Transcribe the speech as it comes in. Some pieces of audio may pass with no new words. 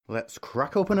Let's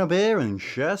crack open a beer and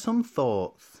share some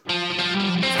thoughts.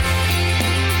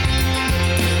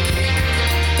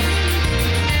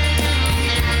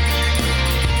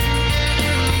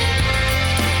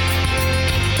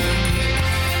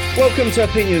 Welcome to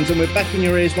Opinions, and we're back in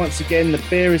your ears once again. The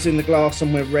beer is in the glass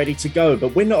and we're ready to go.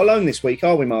 But we're not alone this week,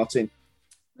 are we, Martin?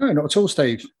 No, not at all,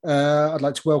 Steve. I'd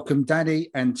like to welcome Danny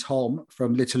and Tom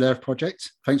from Little Earth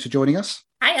Project. Thanks for joining us.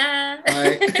 Hiya.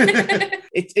 Hi.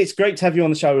 It's great to have you on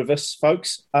the show with us,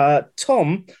 folks.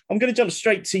 Tom, I'm going to jump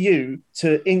straight to you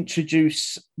to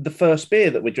introduce the first beer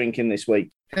that we're drinking this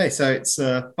week. Okay, so it's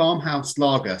a Farmhouse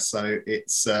Lager. So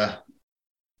it's a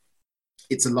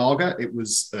lager. It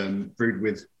was brewed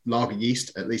with lager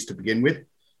yeast, at least to begin with.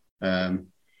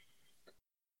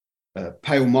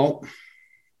 Pale malt,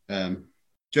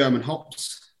 German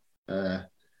hops.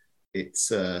 It's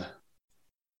got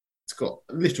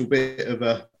a little bit of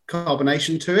a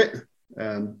carbonation to it.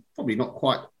 Probably not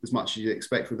quite as much as you'd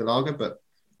expect with the lager, but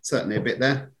certainly a bit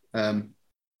there. But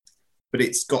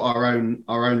it's got our own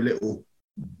little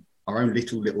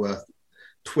Earth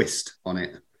twist on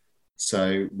it.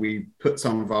 So we put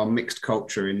some of our mixed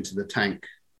culture into the tank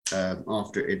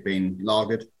after it had been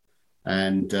lagered,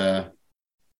 and kind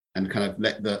of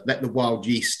let the wild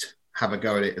yeast have a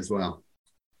go at it as well.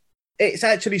 It's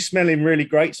actually smelling really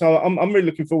great, so I'm really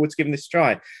looking forward to giving this a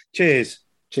try. Cheers.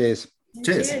 Cheers.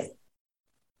 Cheers.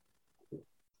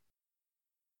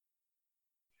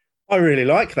 I really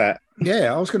like that.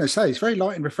 Yeah, I was going to say, it's very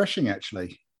light and refreshing,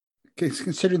 actually.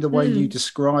 Considering the way you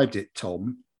described it,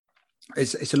 Tom,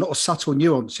 it's a lot of subtle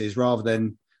nuances rather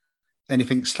than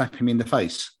anything slapping me in the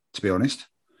face, to be honest.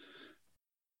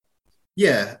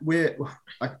 Yeah,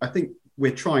 I think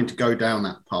we're trying to go down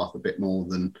that path a bit more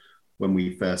than when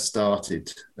we first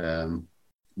started,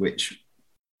 which,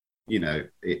 we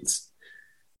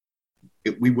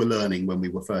were learning when we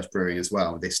were first brewing as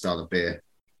well, this style of beer.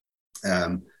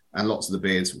 And lots of the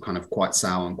beers were kind of quite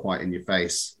sour and quite in your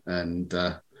face. And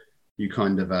you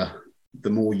kind of, the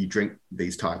more you drink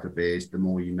these type of beers, the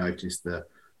more you notice the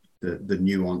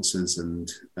nuances and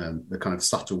the kind of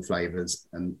subtle flavors.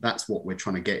 And that's what we're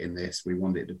trying to get in this. We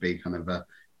want it to be kind of a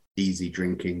easy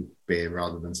drinking beer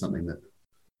rather than something that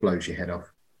blows your head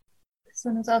off. This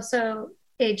one is also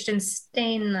aged in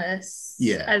stainless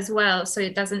as well. So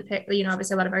it doesn't pick,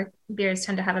 obviously a lot of our beers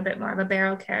tend to have a bit more of a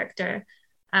barrel character.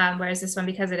 Whereas this one,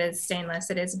 because it is stainless,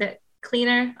 it is a bit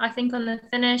cleaner, I think, on the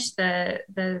finish.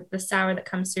 The sour that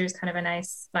comes through is kind of a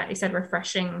nice, like you said,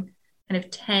 refreshing kind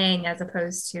of tang, as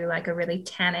opposed to like a really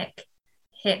tannic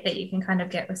hit that you can kind of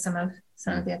get with some of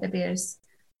the other beers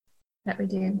that we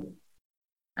do.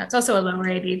 It's also a lower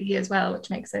ABV as well,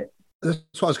 which makes it.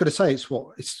 That's what I was going to say. It's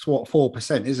what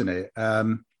 4%, isn't it?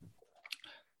 Yeah,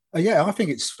 I think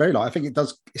it's very light. I think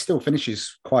it still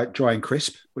finishes quite dry and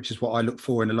crisp, which is what I look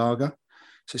for in a lager.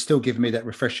 So it's still giving me that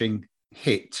refreshing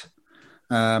hit.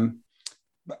 To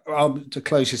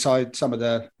close aside some of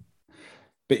the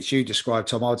bits you described,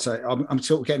 Tom, I would say I'm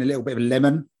sort of getting a little bit of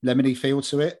a lemony feel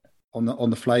to it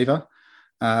on the flavour.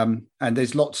 And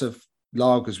there's lots of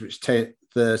lagers which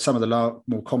some of the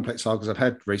more complex lagers I've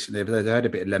had recently, they had a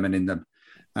bit of lemon in them.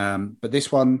 But this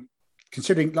one,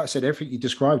 considering, like I said, everything you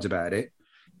described about it,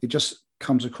 it just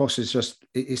comes across as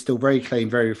it's still very clean,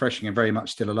 very refreshing, and very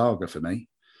much still a lager for me.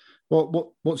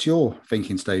 What's your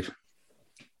thinking, Steve?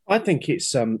 I think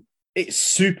it's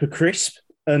super crisp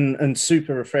and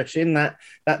super refreshing.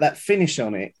 That finish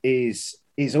on it is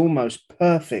almost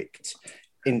perfect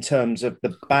in terms of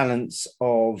the balance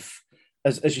of,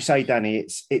 as you say, Danny,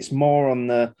 it's more on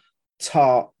the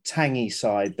tart, tangy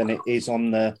side than it is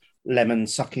on the lemon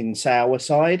sucking sour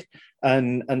side,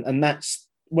 and that's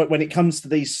when it comes to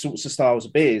these sorts of styles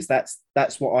of beers.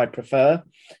 That's what I prefer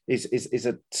is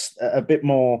a bit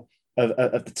more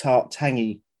of the tart,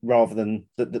 tangy rather than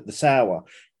the sour.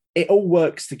 It all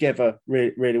works together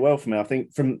really, really well for me. I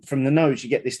think from the nose you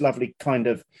get this lovely kind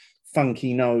of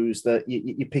funky nose that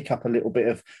you pick up a little bit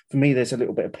of. For me, there's a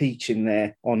little bit of peach in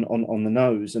there on the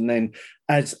nose, and then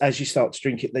as you start to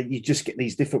drink it, that you just get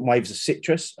these different waves of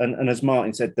citrus. And as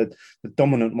Martin said, the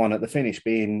dominant one at the finish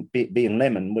being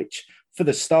lemon, which for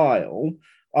the style,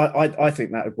 I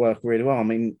think that would work really well. I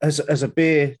mean, as a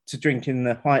beer to drink in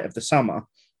the height of the summer,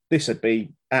 this would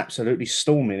be absolutely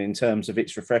storming in terms of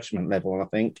its refreshment level, I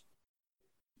think.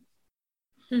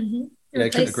 Mm-hmm. Yeah,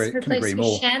 couldn't agree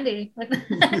more. Shandy.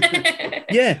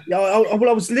 Yeah, I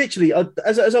was literally,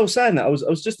 as I was saying that, I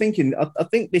was just thinking, I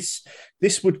think this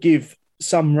would give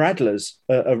some radlers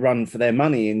a run for their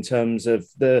money in terms of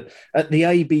the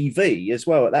ABV as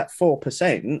well. At that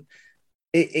 4%,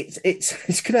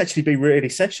 it could actually be really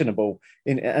sessionable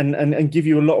and give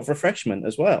you a lot of refreshment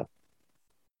as well.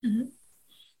 Mm-hmm.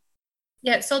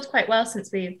 Yeah, it sold quite well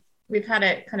since we've had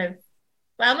it kind of,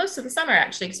 well, most of the summer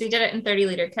actually, because we did it in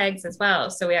 30-liter kegs as well.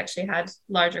 So we actually had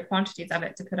larger quantities of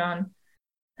it to put on.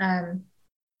 And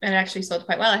it actually sold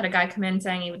quite well. I had a guy come in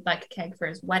saying he would like a keg for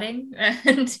his wedding,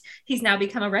 and he's now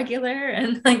become a regular,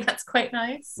 and like that's quite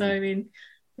nice. So I mean,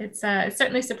 it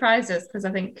certainly surprised us, because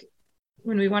I think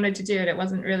when we wanted to do it, it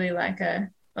wasn't really like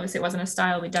obviously it wasn't a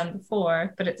style we'd done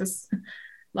before, but it just,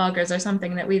 lagers are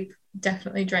something that we've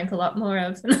definitely drank a lot more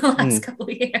of in the last couple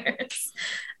of years.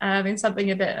 And something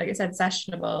a bit, like I said,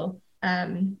 sessionable,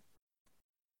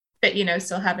 but you know,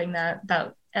 still having that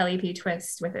LEP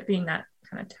twist with it being that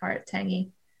kind of tart,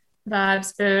 tangy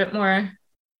vibes, but more,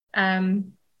 like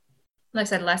I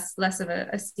said, less of a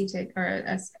acetic or a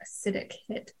acidic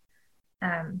hit.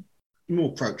 More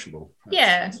approachable.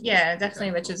 Yeah,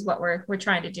 definitely, which is what we're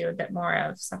trying to do a bit more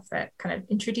of, stuff that kind of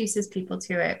introduces people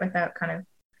to it without kind of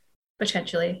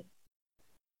potentially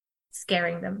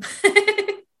scaring them. So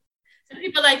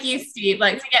people like you, Steve,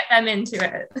 like to get them into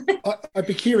it. I'd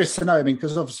be curious to know. I mean,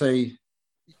 because obviously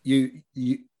your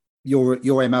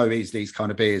MO is these kind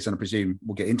of beers, and I presume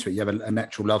we'll get into it. You have a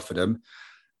natural love for them.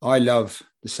 I love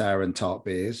the sour and tart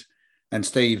beers, and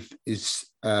Steve is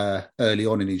early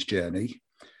on in his journey.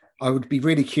 I would be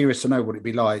really curious to know what it'd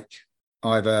be like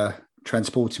either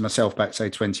transporting myself back, say,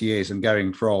 20 years and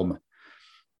going from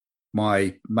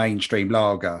my mainstream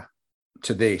lager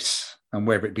to this, and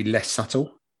whether it'd be less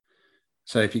subtle.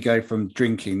 So if you go from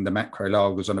drinking the macro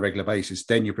lagers on a regular basis,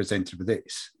 then you're presented with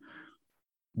this,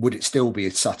 would it still be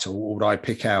as subtle, or would I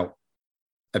pick out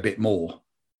a bit more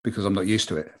because I'm not used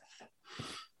to it?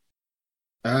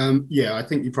 Yeah, I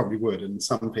think you probably would. And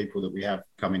some people that we have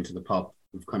come into the pub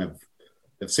have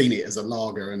they've seen it as a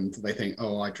lager, and they think,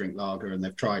 oh, I drink lager, and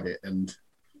they've tried it and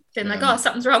been like, oh,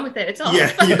 something's wrong with it. It's all.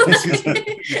 Yeah, this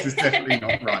is definitely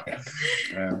not right.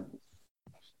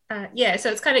 So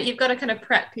it's kind of, you've got to kind of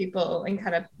prep people and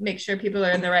kind of make sure people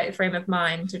are in the right frame of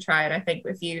mind to try it. I think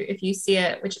if you see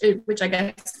it, which I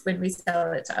guess when we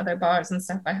sell it to other bars and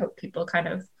stuff, I hope people kind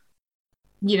of,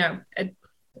 you know, I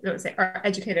don't say are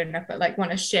educated enough, but like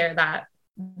want to share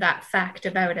that fact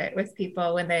about it with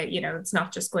people when they, you know, it's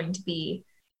not just going to be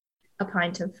a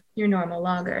pint of your normal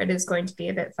lager. It is going to be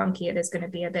a bit funky. It is going to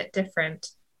be a bit different.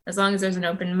 As long as there's an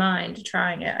open mind to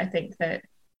trying it, I think that,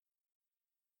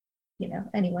 you know,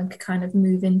 anyone could kind of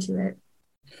move into it.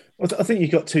 Well, I think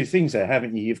you've got two things there,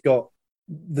 haven't you? You've got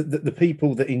the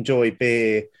people that enjoy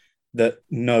beer, that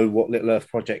know what Little Earth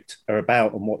Project are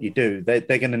about and what you do. They're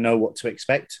going to know what to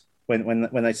expect when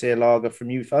they see a lager from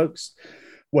you folks.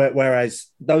 Whereas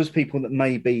those people that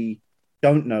maybe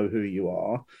don't know who you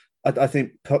are, I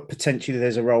think potentially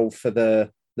there's a role for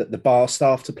the bar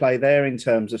staff to play there, in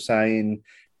terms of saying,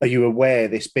 are you aware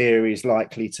this beer is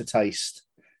likely to taste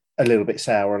a little bit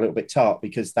sour, a little bit tart,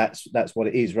 because that's what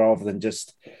it is, rather than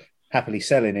just happily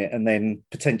selling it and then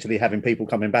potentially having people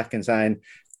coming back and saying,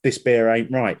 this beer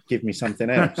ain't right, give me something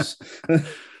else.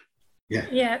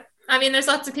 Yeah. I mean, there's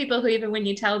lots of people who, even when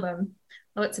you tell them,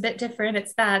 oh, it's a bit different,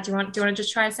 it's bad, do you want to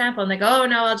just try a sample? And they go, oh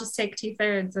no, I'll just take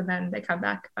 2/3. And then they come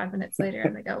back 5 minutes later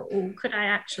and they go, oh, could I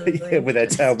actually? Yeah, with their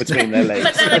tail between their legs.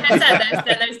 But then, like I said,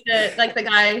 there's the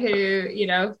guy who, you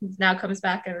know, now comes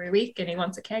back every week and he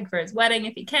wants a keg for his wedding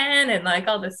if he can, and like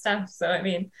all this stuff. So I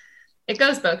mean, it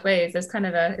goes both ways. There's kind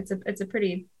of it's a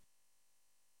pretty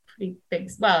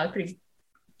big, well, a pretty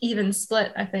even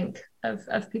split, I think,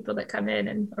 of people that come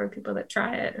in or people that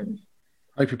try it. And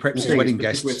hope he preps his wedding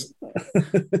guests.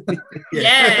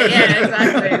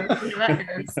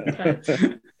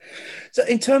 Exactly. So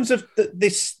in terms of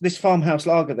this farmhouse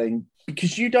lager then,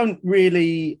 because you don't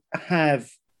really have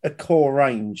a core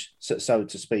range, so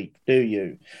to speak, do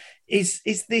you? Is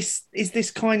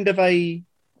this kind of a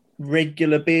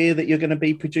regular beer that you're going to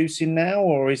be producing now,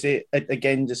 or is it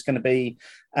again just going to be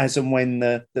as and when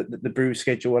the brew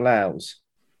schedule allows?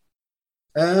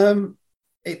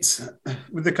 It's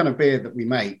with the kind of beer that we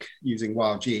make using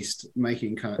wild yeast,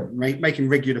 making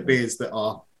regular beers that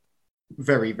are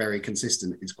very, very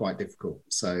consistent is quite difficult.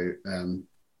 So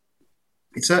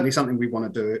it's certainly something we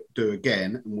want to do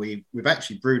again. And we've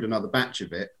actually brewed another batch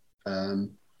of it,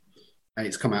 and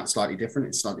it's come out slightly different.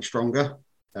 It's slightly stronger.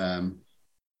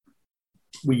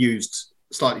 We used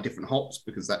slightly different hops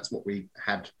because that's what we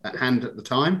had at hand at the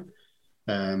time.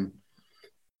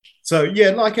 So yeah,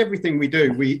 like everything we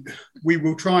do, we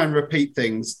will try and repeat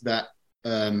things that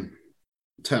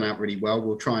turn out really well.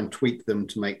 We'll try and tweak them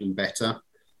to make them better.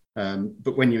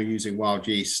 But when you're using wild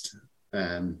yeast,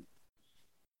 and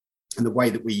the way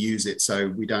that we use it, so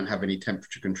we don't have any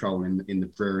temperature control in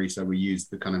the brewery, so we use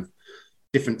the kind of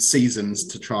different seasons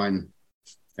to try and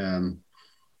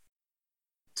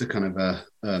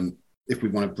if we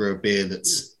want to brew a beer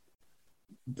that's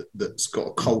got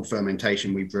a cold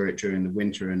fermentation, we brew it during the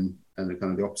winter, and kind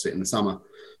of the opposite in the summer.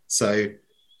 So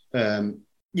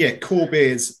core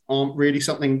beers aren't really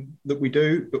something that we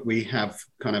do, but we have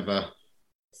kind of a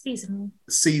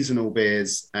seasonal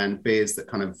beers and beers that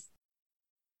kind of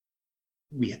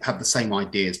we have the same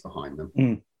ideas behind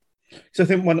them. So I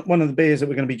think one of the beers that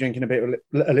we're going to be drinking a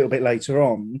little bit later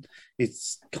on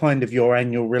is kind of your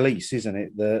annual release, isn't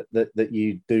it? That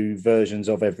you do versions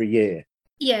of every year.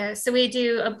 Yeah, so we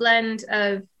do a blend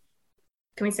of.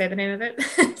 Can we say the name of it?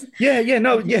 Yeah. I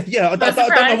don't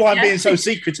know why I'm being so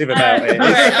secretive about it. All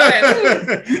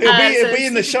right. It'll be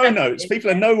in the show notes.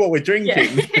 People know what we're drinking.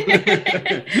 So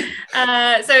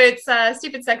it's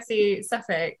Stupid Sexy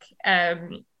Suffolk.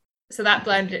 So that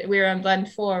blend, we're on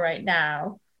blend 4 right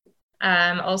now.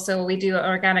 Also, we do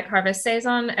Organic Harvest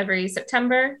Saison every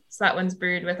September. So that one's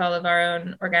brewed with all of our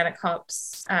own organic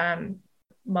hops,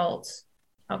 malt,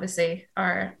 obviously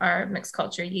our mixed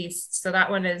culture yeast. So that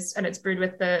one is, and it's brewed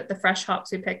with the fresh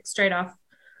hops we picked straight off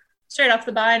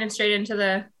the vine and straight into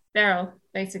the barrel,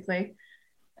 basically.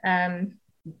 And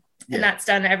that's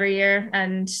done every year.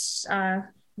 And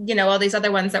all these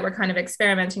other ones that we're kind of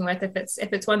experimenting with,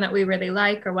 if it's one that we really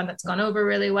like or one that's gone over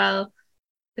really well,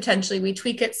 potentially we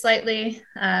tweak it slightly.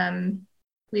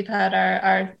 We've had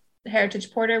our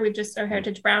Heritage Porter, our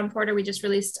Heritage Brown Porter, we just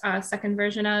released a second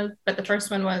version of, but the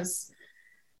first one was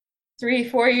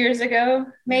 3-4 years ago,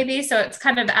 maybe. So it's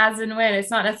kind of as and when. It's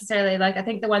not necessarily like, I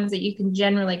think the ones that you can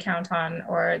generally count on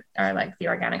are like the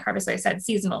Organic Harvest, like I said,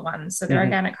 seasonal ones. So the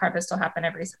Organic Harvest will happen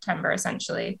every September,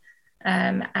 essentially.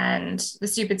 And the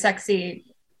Stupid Sexy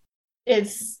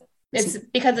it's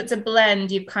because it's a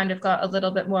blend, you've kind of got a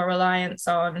little bit more reliance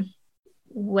on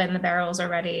when the barrels are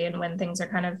ready and when things are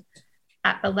kind of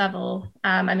at the level.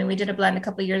 We did a blend a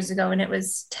couple of years ago and it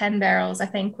was 10 barrels, I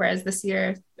think, whereas this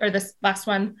year, or this last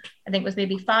one, I think was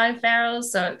maybe 5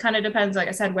 barrels. So it kind of depends, like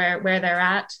I said, where they're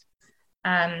at.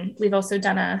 We've also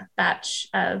done a batch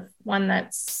of one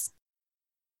that's,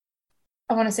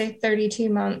 I want to say 32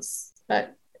 months,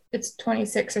 but it's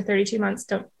 26 or 32 months.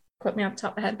 Don't quote me off the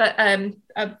top of my head, but a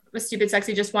Stupid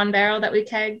Sexy, just 1 barrel that we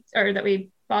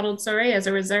bottled, as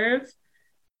a reserve.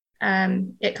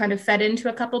 It kind of fed into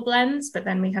a couple blends, but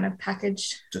then we kind of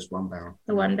packaged just 1 barrel,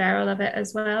 the 1 barrel of it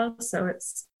as well. So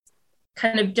it's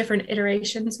kind of different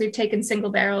iterations. We've taken single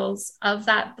barrels of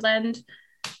that blend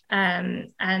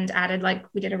and added, like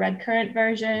we did a red currant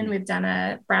version. We've done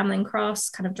a Bramling Cross,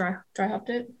 kind of dry hopped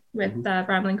it with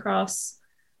Bramling Cross.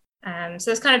 So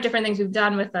there's kind of different things we've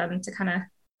done with them to kind of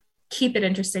keep it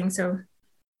interesting. So,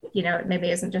 it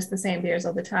maybe isn't just the same beers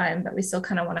all the time, but we still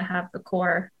kind of want to have the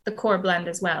core blend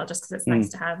as well, just because it's nice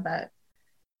to have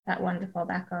that one to fall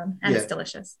back on, and it's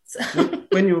delicious. So.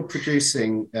 When you're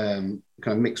producing kind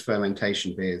of mixed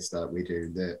fermentation beers that we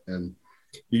do,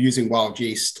 you're using wild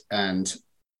yeast, and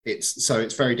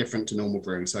it's very different to normal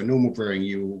brewing. So normal brewing,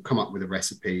 you will come up with a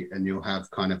recipe and you'll have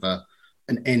kind of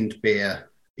an end beer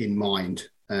in mind,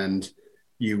 and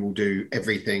you will do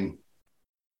everything,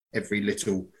 every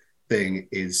little thing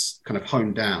is kind of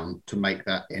honed down to make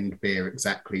that end beer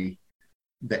exactly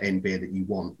the end beer that you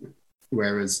want.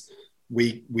 Whereas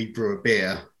we brew a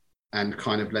beer and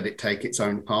kind of let it take its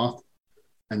own path,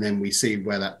 and then we see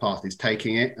where that path is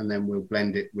taking it, and then we'll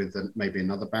blend it with maybe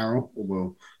another barrel, or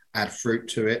we'll add fruit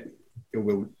to it, or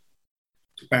we'll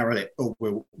barrel it, or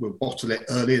we'll bottle it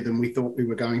earlier than we thought we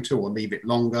were going to, or leave it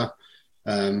longer.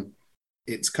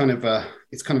 It's kind of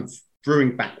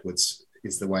brewing backwards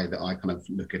is the way that I kind of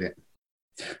look at it.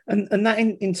 And that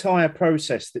entire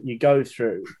process that you go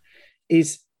through,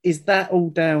 is that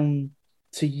all down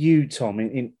to you,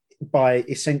 Tom, by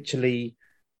essentially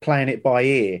playing it by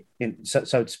ear, so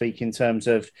to speak, in terms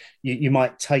of you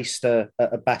might taste a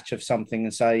batch of something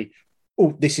and say,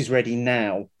 oh, this is ready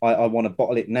now, I want to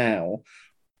bottle it now,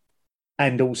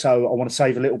 and also I want to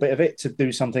save a little bit of it to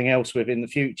do something else with in the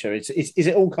future. Is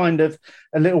it all kind of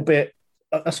a little bit,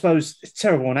 I suppose it's a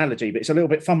terrible analogy, but it's a little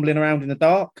bit fumbling around in the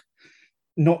dark,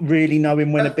 not really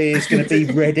knowing when a beer is going to be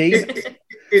ready? I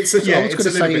was going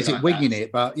to say, is it winging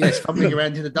it? But yes, fumbling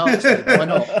around in the dark. So why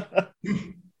not?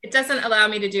 It doesn't allow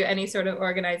me to do any sort of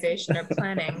organization or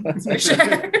planning, that's for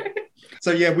sure.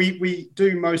 So yeah, we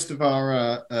do most of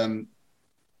our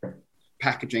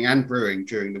packaging and brewing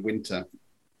during the winter.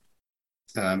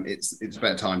 It's a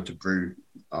better time to brew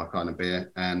our kind of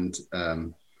beer, and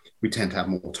we tend to have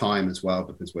more time as well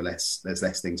because there's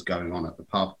less things going on at the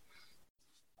pub.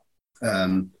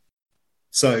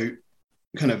 So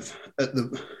kind of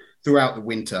throughout the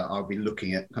winter, I'll be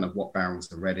looking at kind of what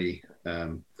barrels are ready,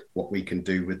 what we can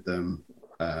do with them,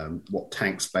 what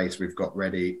tank space we've got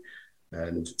ready,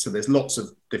 And so there's lots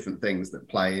of different things that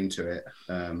play into it.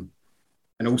 And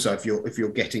also, if you're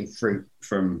getting fruit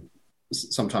from,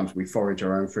 sometimes we forage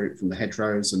our own fruit from the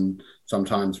hedgerows, and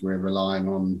sometimes we're relying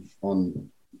on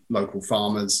local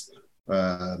farmers,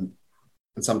 and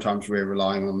sometimes we're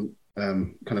relying on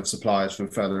kind of suppliers from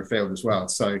further afield as well.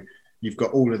 So you've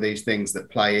got all of these things that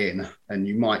play in, and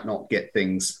you might not get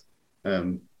things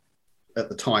at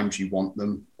the times you want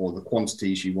them or the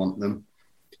quantities you want them.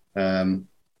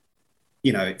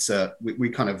 It's we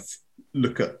kind of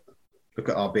look at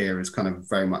our beer as kind of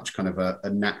very much kind of a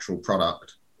natural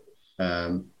product.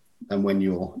 And when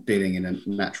you're dealing in a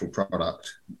natural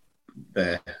product,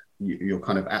 you're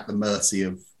kind of at the mercy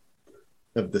of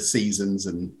the seasons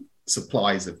and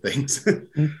supplies of things. So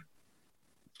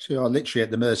you're literally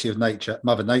at the mercy of nature,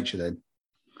 Mother Nature, then,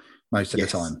 most of the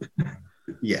time.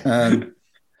 Yeah.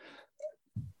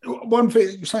 One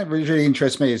thing, something that really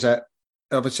interests me is that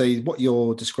obviously what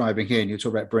you're describing here, and you're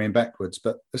talking about brewing backwards,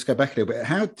 but let's go back a little bit.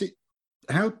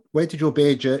 Where did your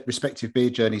respective beer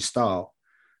journey start?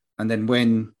 And then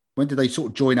when did they sort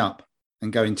of join up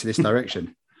and go into this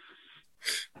direction?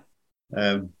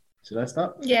 Should I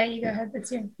start? Yeah, you go ahead.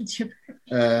 It's your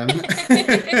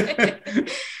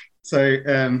So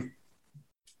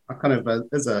I kind of,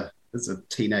 as a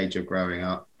teenager growing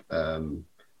up,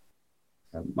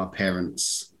 my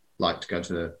parents liked to go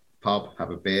to the pub,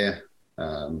 have a beer,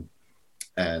 and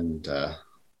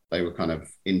they were kind of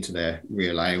into their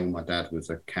real ale. My dad was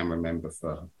a camera member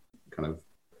for kind of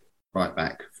right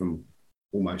back from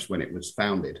almost when it was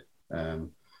founded.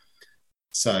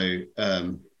 So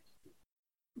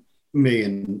me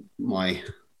and my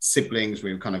siblings,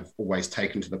 we were kind of always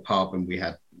taken to the pub, and we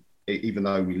had, even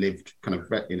though we lived kind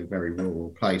of in a very rural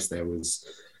place, there was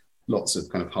lots of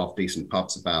kind of half decent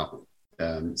pubs about.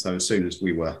 So as soon as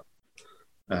we were,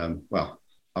 I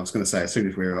was going to say as soon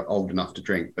as we were old enough to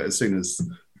drink, but as soon as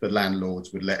the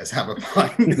landlords would let us have a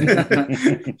pint,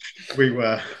 we'd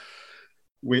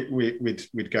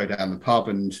go down the pub,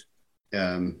 and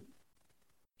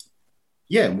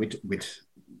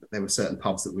there were certain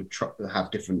pubs that would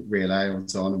have different real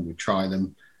ales on, and we'd try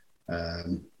them,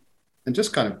 and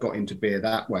just kind of got into beer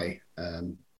that way.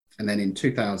 And then in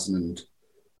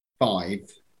 2005,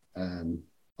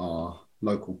 our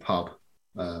local pub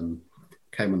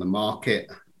came on the market,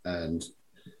 and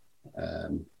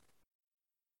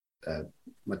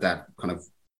my dad kind of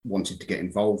wanted to get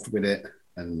involved with it,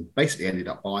 and basically ended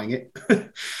up buying it.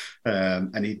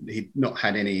 And he'd not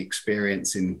had any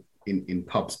experience in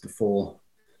pubs before,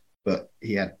 but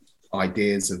he had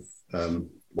ideas of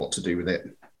what to do with it,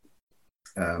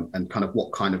 and kind of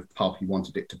what kind of pub he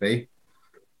wanted it to be.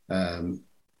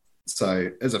 So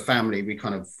as a family, we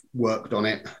kind of worked on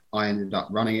it. I ended up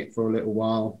running it for a little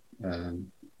while,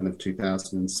 kind of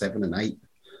 2007 and 8.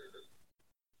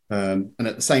 And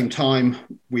at the same time,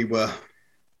 we were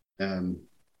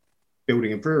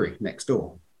building a brewery next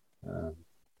door.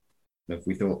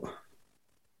 We thought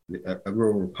a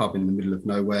rural pub in the middle of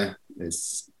nowhere.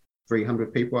 There's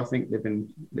 300 people, I think, live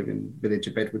in village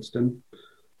of Edwardstone,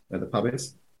 where the pub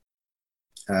is.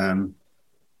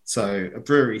 So a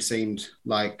brewery seemed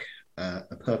like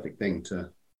a perfect thing to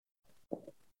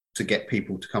get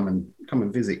people to come and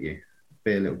visit you,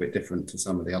 be a little bit different to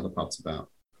some of the other pubs about.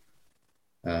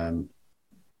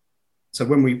 So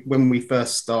when we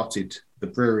first started the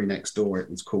brewery next door, it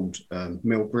was called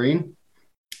Mill Green,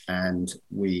 and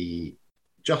we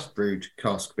just brewed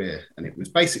cask beer, and it was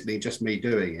basically just me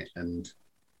doing it. And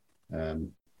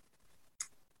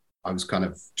I was kind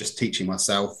of just teaching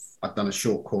myself. I'd done a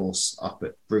short course up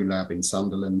at Brew Lab in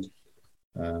Sunderland,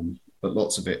 but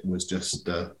lots of it was just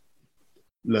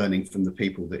learning from the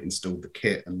people that installed the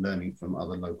kit and learning from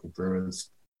other local brewers.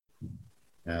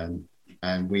 And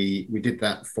we did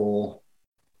that for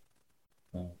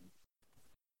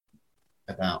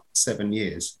about 7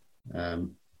 years.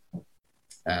 And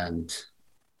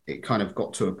it kind of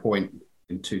got to a point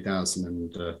in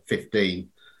 2015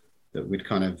 that we'd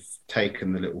kind of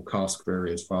taken the little cask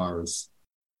brewery as far as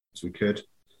we could.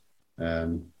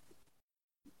 And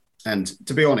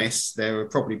to be honest, there were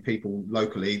probably people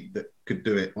locally that could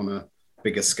do it on a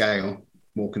bigger scale,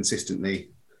 more consistently,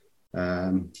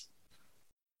 and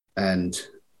at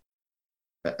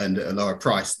a lower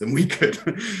price than we could.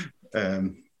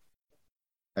 And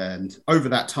over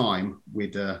that time,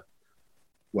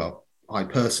 I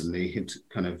personally had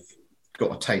kind of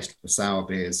got a taste for sour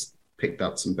beers, picked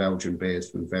up some Belgian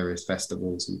beers from various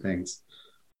festivals and things,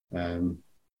 and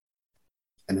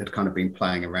had kind of been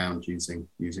playing around using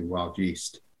wild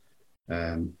yeast.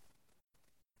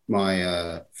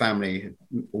 My family had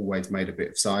always made a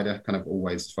bit of cider, kind of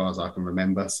always as far as I can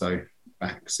remember. So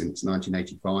back since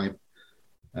 1985.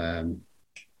 and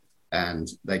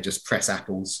they just press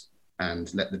apples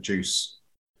and let the juice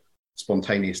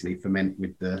spontaneously ferment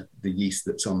with the yeast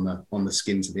that's on the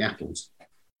skins of the apples.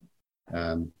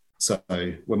 So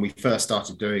when we first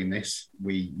started doing this,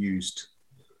 we used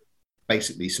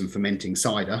basically some fermenting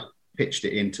cider, pitched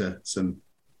it into some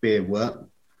beer wort,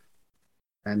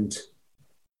 and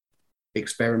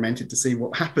experimented to see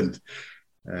what happened.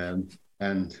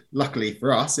 And luckily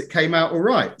for us, it came out all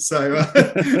right. So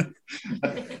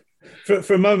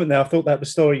for a moment there, I thought that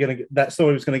story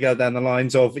was going to go down the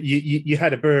lines of you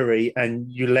had a brewery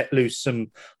and you let loose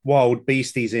some wild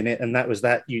beasties in it, and that was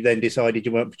that. You then decided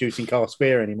you weren't producing cask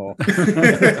beer anymore.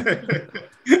 I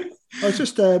was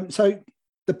just so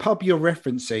the pub you're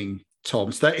referencing,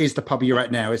 Tom. So that is the pub you're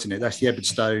at now, isn't it? That's the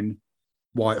Edwardstone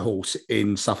White Horse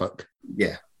in Suffolk.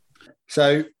 Yeah.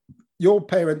 So your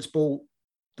parents bought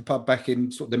the pub back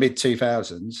in sort of the mid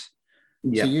 2000s.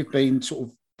 Yeah. So you've been sort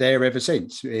of there ever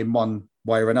since, in one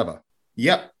way or another.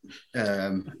 Yep.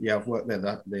 Yeah, I've worked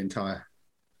there the entire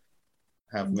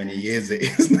how many years it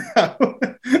is now.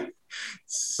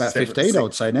 About 15, I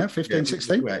would say now, 15, yeah,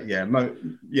 16. Well,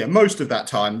 yeah, most of that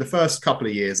time. The first couple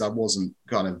of years, I wasn't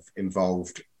kind of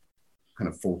involved kind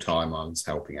of full time. I was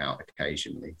helping out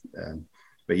occasionally.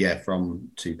 But yeah, from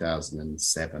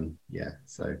 2007, yeah,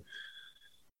 so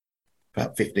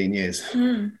about 15 years.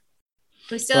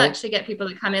 We still actually get people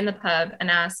that come in the pub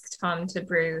and ask Tom to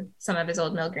brew some of his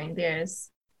old mill grain beers.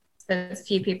 There's a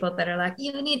few people that are like,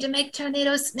 you need to make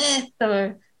Tornado Smith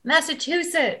or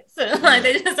Massachusetts. Like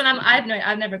they just, and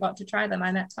I've never got to try them.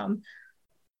 I met Tom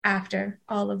after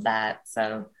all of that,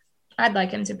 so I'd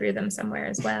like him to brew them somewhere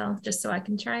as well, just so I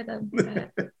can try them.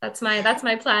 But that's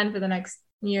my plan for the next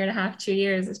year and a half, 2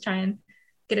 years, is try and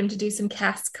get him to do some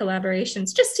cask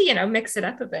collaborations, just to mix it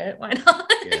up a bit. Why not?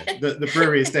 Yeah, the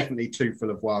brewery is definitely too full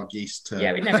of wild yeast to,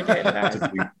 we'd never do it without to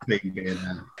do clean beer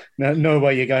now. No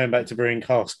way you're going back to brewing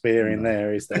cask beer in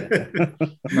there, is there?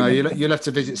 No, you'll have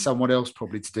to visit someone else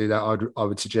probably to do that. I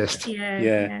would suggest.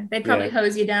 Yeah. They'd probably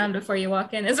hose you down before you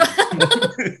walk in as well.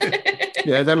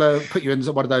 Yeah, they'll put you in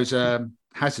one of those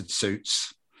hazard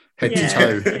suits, head to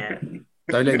toe. Yeah.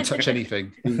 Don't let him touch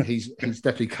anything. He's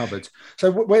definitely covered.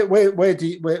 So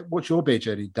what's your beer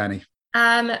journey, Danny?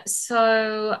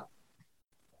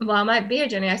 Well, my beer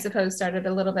journey, I suppose, started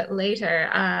a little bit later.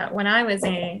 When I was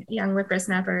a young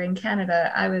whippersnapper in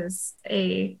Canada, I was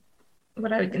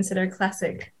what I would consider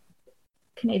classic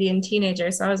Canadian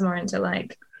teenager. So I was more into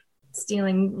like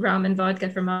stealing rum and vodka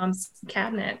from mom's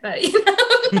cabinet, but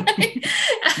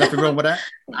nothing wrong with that.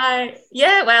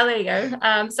 Well, there you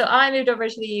go. So I moved over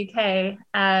to the UK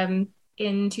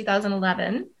in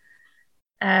 2011.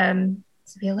 It'll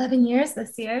be 11 years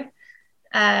this year.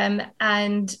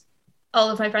 And all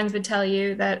of my friends would tell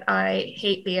you that I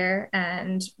hate beer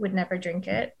and would never drink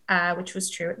it, which was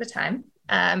true at the time.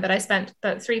 But I spent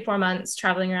about 3-4 months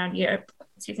traveling around Europe,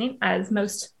 as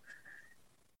most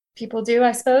people do,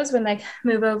 I suppose, when they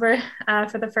move over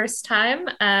for the first time,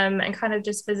 and kind of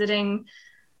just visiting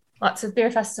lots of beer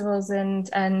festivals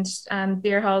and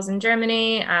beer halls in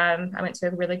Germany. I went to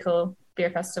a really cool beer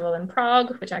festival in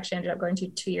Prague, which I actually ended up going to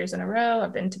 2 years in a row.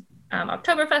 I've been to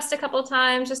Oktoberfest a couple of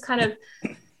times, just kind of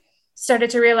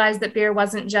started to realize that beer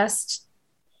wasn't just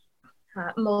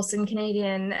Molson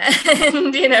Canadian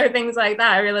and things like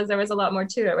that. I realized there was a lot more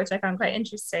to it, which I found quite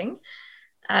interesting.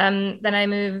 Then I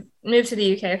moved to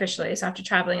the UK officially. So after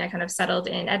traveling, I kind of settled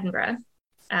in Edinburgh.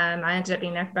 I ended up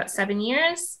being there for about 7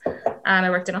 years. I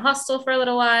worked in a hostel for a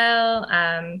little while,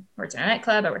 worked in a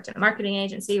nightclub, I worked in a marketing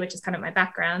agency, which is kind of my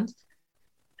background.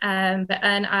 And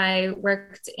I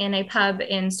worked in a pub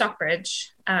in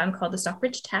Stockbridge called the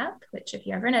Stockbridge Tap, which if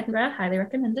you're ever in Edinburgh, highly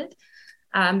recommended.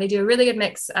 They do a really good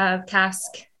mix of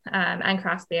cask and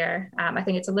craft beer. I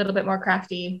think it's a little bit more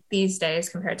crafty these days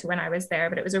compared to when I was there,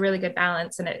 but it was a really good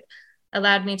balance, and it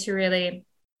allowed me to really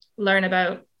learn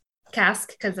about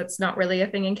cask, because it's not really a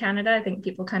thing in Canada. I think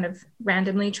people kind of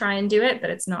randomly try and do it, but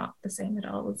it's not the same at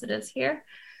all as it is here.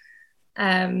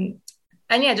 And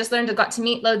yeah, just got to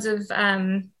meet loads of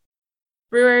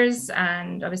brewers,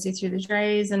 and obviously through the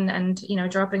drays and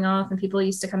dropping off, and people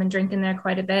used to come and drink in there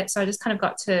quite a bit. So I just kind of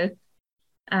got to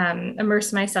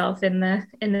immerse myself in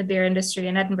the beer industry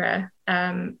in Edinburgh.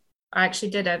 I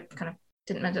actually didn't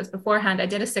mention this beforehand. I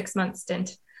did a 6-month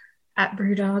stint at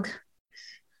Brewdog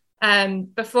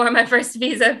before my first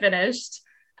visa finished,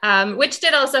 which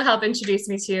did also help introduce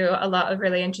me to a lot of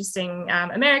really interesting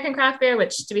American craft beer,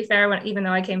 which, to be fair, even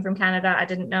though I came from Canada, I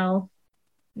didn't know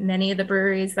many of the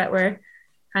breweries that were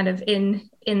kind of in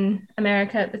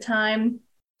America at the time.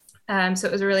 So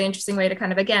it was a really interesting way to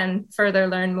kind of, again, further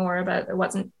learn more about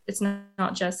it's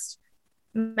not just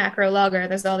macro lager.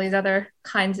 There's all these other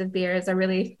kinds of beers. I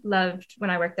really loved when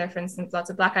I worked there, for instance, lots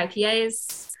of black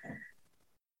IPAs.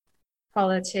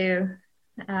 Follow to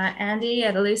Andy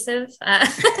at Elusive.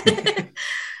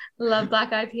 Love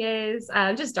black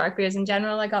IPAs. Just dark beers in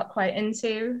general I got quite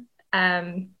into.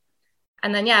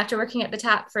 And then, after working at the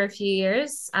Tap for a few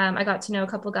years, I got to know a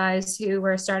couple guys who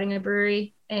were starting a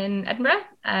brewery in Edinburgh.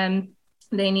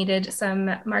 They needed some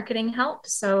marketing help.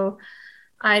 So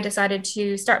I decided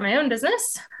to start my own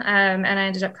business. And I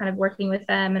ended up kind of working with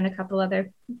them and a couple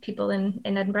other people in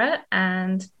Edinburgh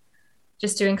and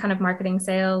just doing kind of marketing,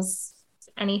 sales,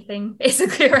 anything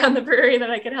basically around the brewery that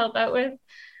I could help out with,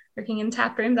 working in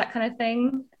tap room, that kind of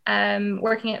thing.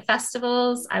 Working at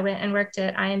festivals. I went and worked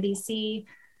at IMBC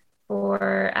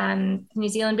for New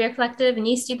Zealand Beer Collective and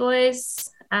Yeasty Boys.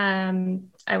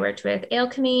 I worked with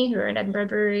Alchemy, who are an Edinburgh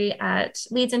brewery, at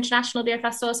Leeds International Beer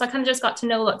Festival. So I kind of just got to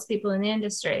know lots of people in the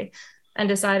industry and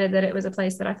decided that it was a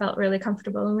place that I felt really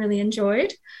comfortable and really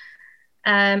enjoyed.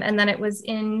 And then it was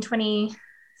in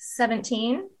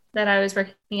 2017 that I was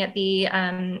working at the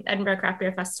Edinburgh Craft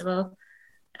Beer Festival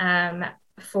I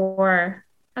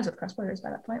was with Cross Borders by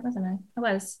that point, wasn't I? I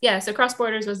was. Yeah, so Cross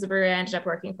Borders was the brewery I ended up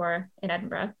working for in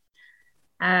Edinburgh.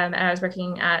 And I was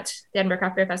working at the Edinburgh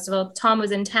Craft Beer Festival. Tom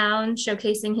was in town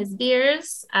showcasing his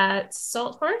beers at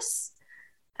Salt Horse.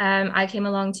 I came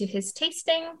along to his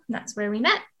tasting. That's where we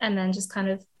met, and then just kind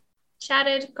of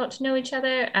chatted, got to know each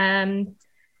other.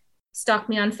 Stalked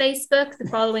me on Facebook the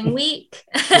following week.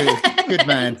 Good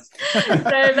man. So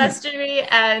messaged me,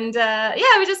 and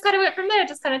we just kind of went from there,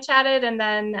 just kind of chatted, and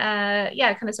then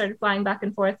kind of started flying back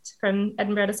and forth from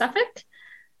Edinburgh to Suffolk.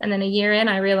 And then a year in,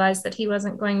 I realized that he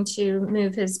wasn't going to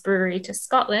move his brewery to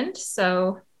Scotland.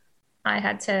 So I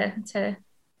had to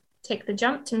take the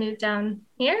jump to move down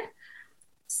here.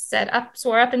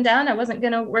 Swore up and down I wasn't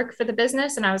going to work for the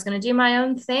business and I was going to do my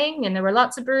own thing. And there were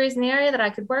lots of breweries in the area that I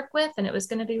could work with and it was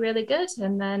going to be really good.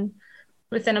 And then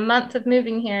within a month of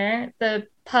moving here, the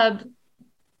pub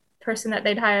person that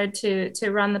they'd hired to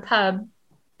run the pub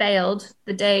bailed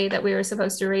the day that we were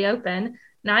supposed to reopen.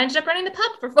 And I ended up running the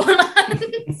pub for 4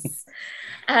 months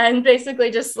and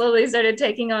basically just slowly started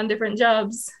taking on different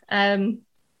jobs. And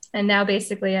now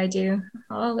basically I do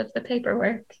all of the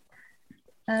paperwork.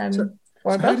 How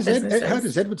does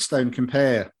Edwardstone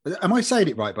compare? Am I saying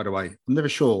it right, by the way? I'm never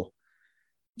sure.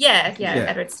 Yeah.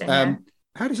 Edwardstone.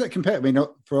 How does that compare? I mean,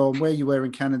 from where you were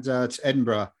in Canada to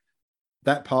Edinburgh,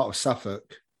 that part of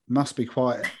Suffolk must be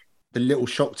quite the little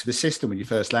shock to the system when you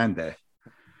first land there.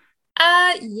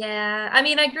 Yeah. I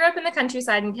mean, I grew up in the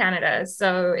countryside in Canada,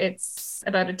 so it's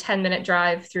about a 10-minute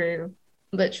drive through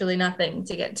literally nothing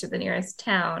to get to the nearest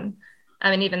town. I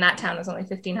mean, even that town is only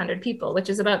 1,500 people, which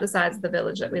is about the size of the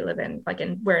village that we live in.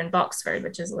 We're in Boxford,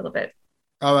 which is a little bit.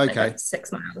 Oh, okay. Like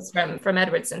 6 miles from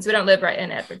Edwardstone. So we don't live right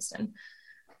in Edwardstone.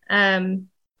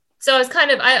 So I was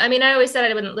kind of, I always said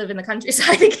I wouldn't live in the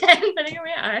countryside again, but here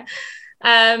we are.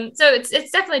 So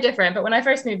it's definitely different. But when I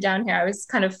first moved down here, I was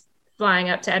kind of flying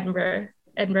up to Edinburgh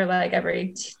like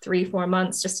every 3-4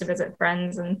 months just to visit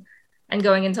friends and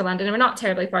going into London. And we're not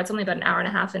terribly far. It's only about an hour and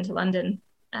a half into London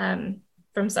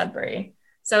from Sudbury.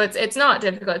 So it's not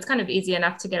difficult. It's kind of easy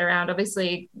enough to get around.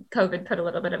 Obviously, COVID put a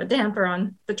little bit of a damper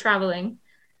on the traveling.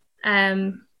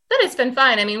 But it's been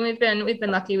fine. I mean, we've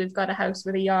been lucky. We've got a house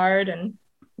with a yard. And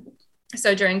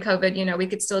so during COVID, we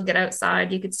could still get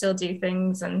outside. You could still do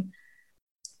things. And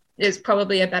it's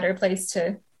probably a better place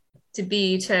to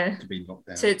be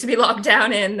locked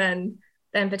down in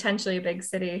than potentially a big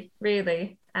city,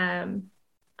 really.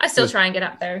 I still try and get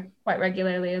up there quite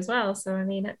regularly as well. So, I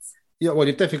mean, it's... Yeah, well,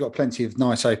 you've definitely got plenty of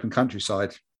nice open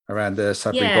countryside around the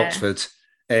Sudbury, Boxford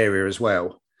area as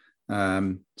well.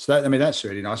 So that's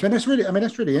really nice.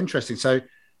 That's really interesting. So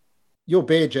your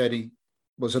beer journey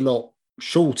was a lot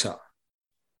shorter,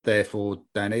 therefore,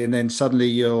 Danny, and then suddenly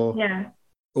you're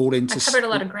all into... I covered a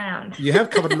lot of ground. You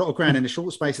have covered a lot of ground in a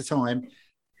short space of time,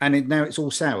 and now it's all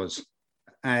sours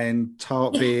and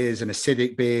tart beers and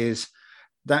acidic beers.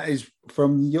 That is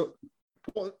from your...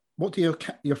 What do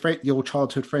your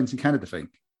childhood friends in Canada think?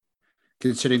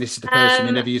 Considering this is the person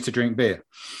who never used to drink beer.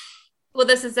 Well,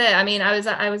 this is it. I mean,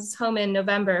 I was home in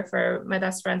November for my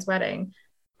best friend's wedding.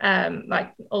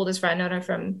 Oldest friend, known her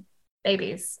from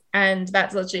babies, and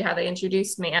that's literally how they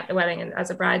introduced me at the wedding and as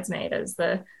a bridesmaid. As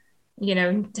 10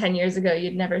 years ago,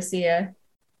 you'd never see a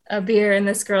beer in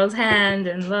this girl's hand,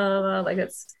 and blah, blah, blah.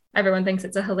 Everyone thinks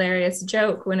it's a hilarious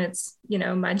joke when it's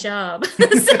my job.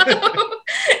 So.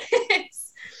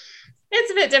 It's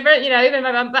a bit different, even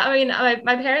my mom, but I mean,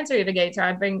 my parents are even gay too.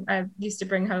 I used to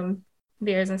bring home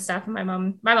beers and stuff, and my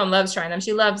mom loves trying them.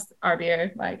 She loves our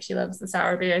beer. She loves the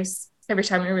sour beers. Every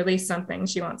time we release something,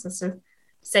 she wants us to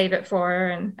save it for her.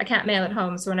 And I can't mail it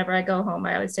home, so whenever I go home,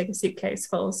 I always take a suitcase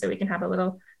full so we can have a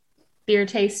little beer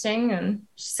tasting. And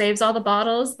she saves all the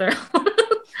bottles. They're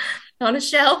on a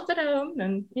shelf at home.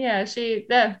 And yeah,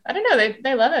 I don't know,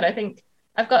 they love it. I think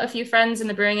I've got a few friends in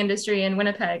the brewing industry in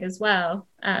Winnipeg as well.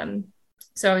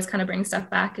 So I always kind of bring stuff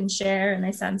back and share, and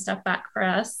they send stuff back for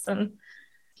us, and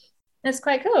it's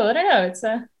quite cool. I don't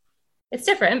know, it's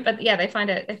different, but yeah, they find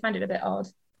it a bit odd.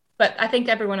 But I think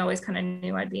everyone always kind of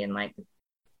knew I'd be in like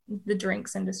the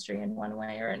drinks industry in one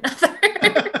way or another.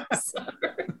 So.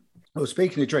 Well,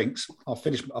 speaking of drinks, I'll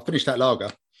finish that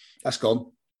lager. That's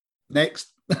gone.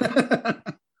 Next.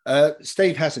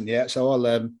 Steve hasn't yet, so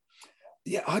I'll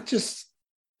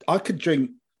I could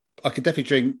definitely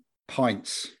drink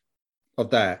pints of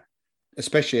that,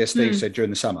 especially as Steve said, during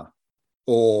the summer,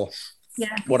 or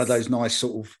one of those nice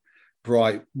sort of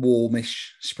bright,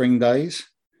 warmish spring days.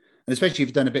 And especially if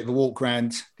you've done a bit of a walk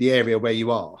around the area where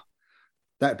you are,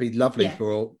 that'd be lovely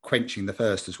for quenching the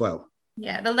thirst as well.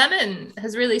 Yeah, the lemon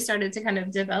has really started to kind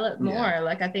of develop more. Yeah.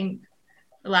 Like I think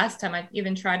the last time I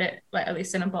even tried it, like at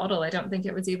least in a bottle, I don't think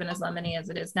it was even as lemony as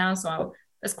it is now. So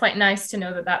it's quite nice to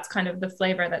know that that's kind of the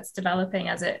flavor that's developing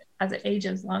as it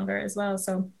ages longer as well.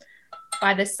 So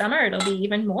by this summer, it'll be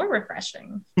even more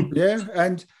refreshing. Yeah,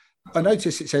 and I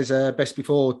noticed it says best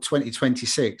before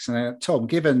 2026. And Tom,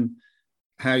 given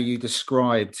how you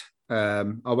described, I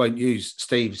won't use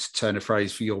Steve's turn of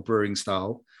phrase for your brewing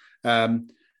style,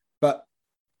 but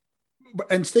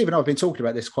Steve and I have been talking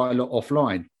about this quite a lot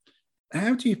offline.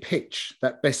 How do you pitch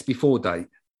that best before date?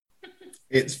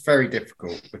 It's very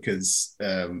difficult because,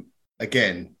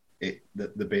 again,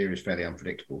 the beer is fairly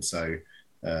unpredictable. So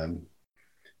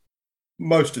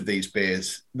most of these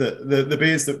beers, the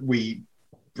beers that we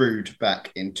brewed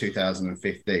back in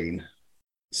 2015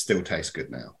 still taste good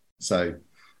now. So,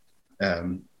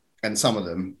 and some of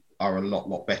them are a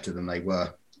lot better than they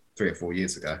were 3 or 4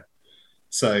 years ago.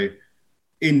 So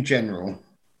in general,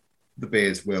 the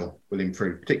beers will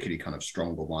improve, particularly kind of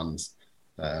stronger ones.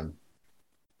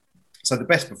 So the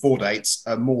best before dates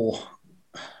are more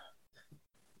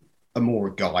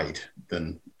a guide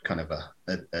than kind of a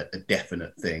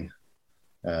definite thing.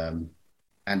 And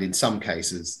in some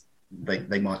cases,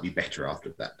 they might be better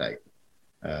after that date.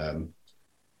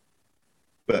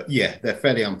 But yeah, they're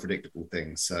fairly unpredictable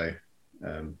things. So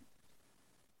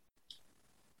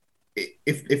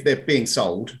if they're being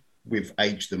sold, we've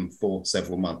aged them for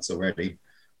several months already.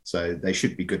 So they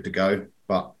should be good to go.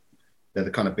 But they're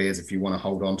the kind of beers, if you want to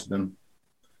hold on to them,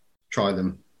 try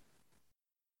them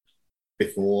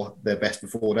before their best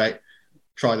before date,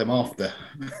 try them after.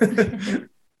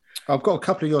 I've got a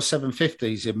couple of your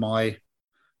 750s in my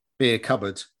beer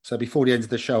cupboard. So before the end of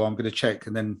the show, I'm going to check,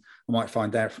 and then I might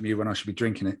find out from you when I should be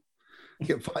drinking it.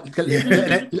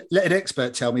 Let an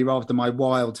expert tell me rather than my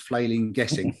wild flailing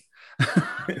guessing.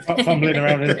 Fumbling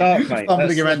around in the dark, mate.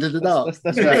 Fumbling around in the dark.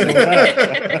 That's what it's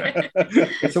all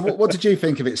about. So what did you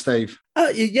think of it, Steve?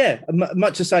 Yeah,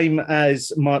 much the same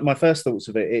as my first thoughts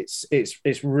of it.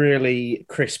 It's really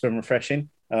crisp and refreshing.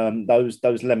 Those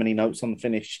lemony notes on the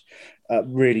finish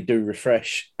really do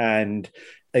refresh, and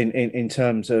in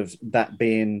terms of that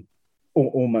being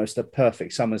almost a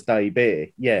perfect summer's day beer,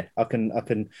 yeah, I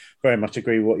can very much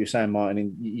agree with what you're saying, Martin.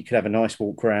 And you could have a nice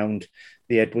walk around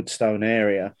the Edwardstone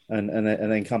area and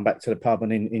then come back to the pub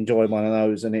and enjoy one of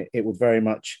those, and it would very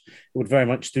much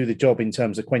do the job in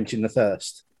terms of quenching the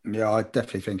thirst. Yeah, I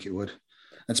definitely think it would.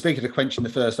 And speaking of quenching the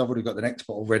thirst, I've already got the next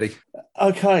bottle ready.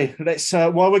 Okay, let's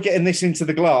while we're getting this into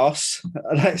the glass,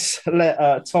 let's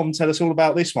let Tom tell us all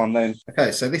about this one then.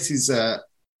 Okay, so this is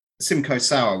Simcoe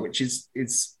Sour, which is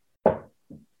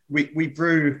we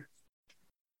brew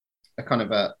a kind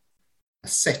of a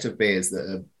set of beers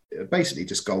that are basically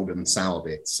just golden sour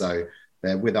bits. So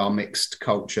they're with our mixed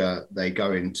culture. They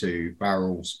go into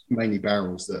barrels, mainly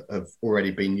barrels that have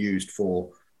already been used for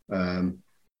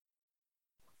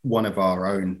one of our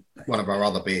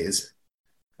other beers,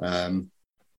 and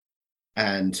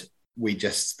they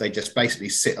just basically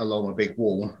sit along a big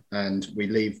wall, and we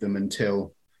leave them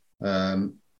until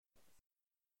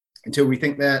we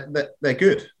think they're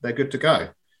good. They're good to go.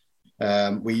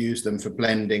 We use them for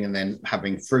blending and then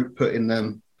having fruit put in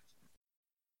them.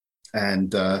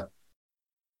 And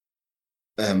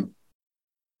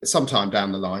sometime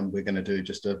down the line, we're going to do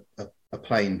just a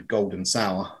plain golden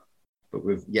sour, but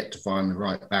we've yet to find the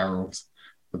right barrels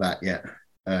for that yet.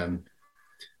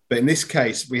 But in this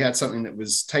case, we had something that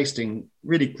was tasting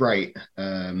really great,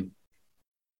 kind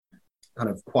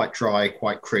of quite dry,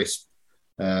 quite crisp,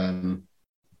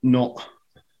 not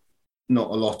a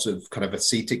lot of kind of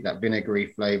acetic, that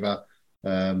vinegary flavour,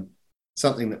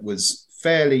 something that was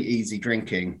fairly easy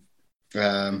drinking.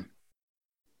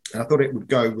 And I thought it would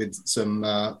go with some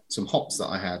hops that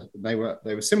I had. They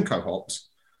were Simcoe hops,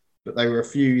 but they were a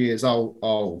few years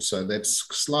old, so they'd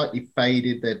slightly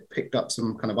faded. They'd picked up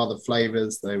some kind of other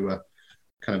flavors. They were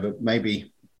kind of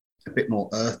maybe a bit more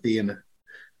earthy and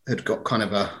had got kind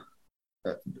of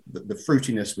the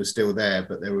fruitiness was still there,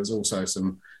 but there was also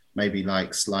some maybe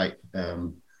like slight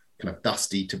kind of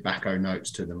dusty tobacco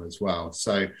notes to them as well.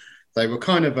 So they were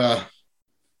kind of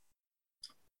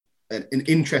an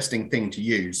interesting thing to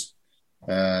use,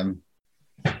 that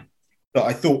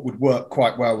I thought would work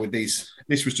quite well with these.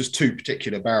 This was just two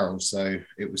particular barrels, so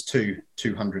it was two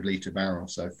 200-litre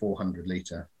barrels, so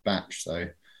 400-litre batch, so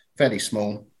fairly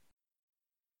small.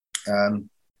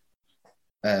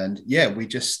 And yeah, we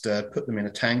just put them in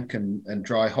a tank and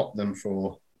dry hop them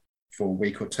for a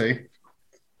week or two.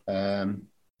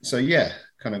 So yeah,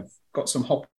 kind of got some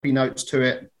hoppy notes to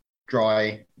it,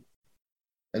 dry,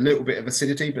 a little bit of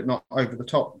acidity, but not over the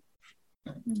top.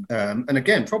 And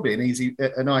again, probably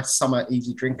a nice summer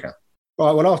easy drinker.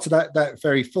 Right. Well, after that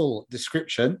very full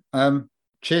description,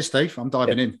 cheers, Steve. I'm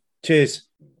diving in. Cheers.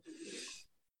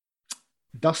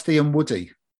 Dusty and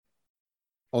woody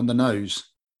on the nose.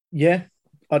 Yeah,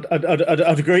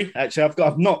 I'd agree. Actually,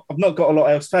 I've not got a lot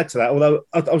else to add to that. Although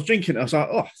I was drinking, I was like,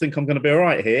 I think I'm going to be all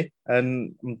right here,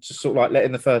 and I'm just sort of like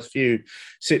letting the first few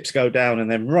sips go down,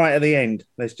 and then right at the end,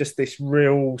 there's just this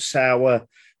real sour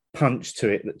punch to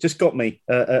it that just got me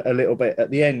a little bit at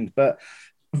the end, but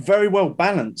very well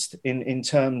balanced in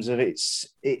terms of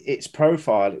its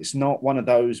profile. It's not one of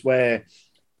those where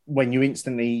when you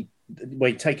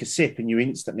take a sip and you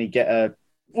instantly get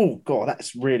oh god,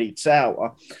 that's really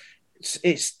sour.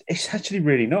 It's actually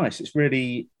really nice. It's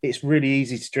really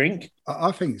easy to drink.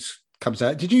 I think it comes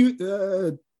out. Did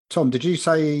you, Tom? Did you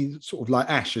say sort of like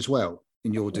ash as well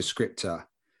in your descriptor?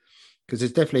 Because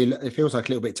it's definitely, it feels like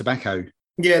a little bit tobacco.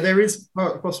 Yeah, there is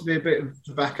possibly a bit of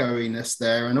tobacco-iness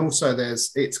there, and also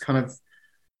there's a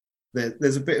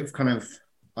bit of kind of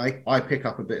I pick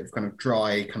up a bit of kind of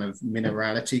dry kind of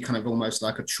minerality, kind of almost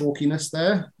like a chalkiness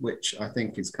there, which I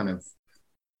think is kind of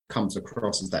comes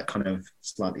across as that kind of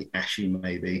slightly ashy,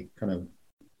 maybe kind of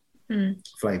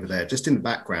flavor there, just in the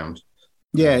background.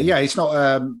 Yeah, it's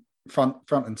not front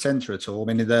and center at all.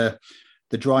 I mean, the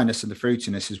dryness and the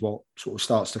fruitiness is what sort of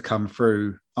starts to come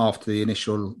through after the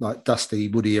initial like dusty,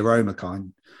 woody aroma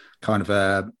kind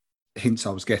of hints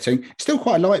I was getting. It's still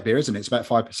quite a light beer, isn't it? It's about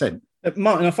 5%.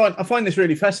 Martin, I find this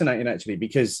really fascinating actually,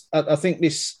 because I think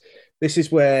this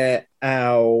is where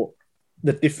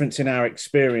the difference in our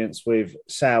experience with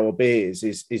sour beers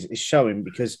is showing,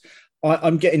 because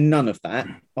I'm getting none of that.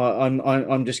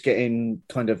 I'm just getting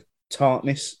kind of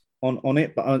tartness on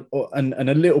it, but and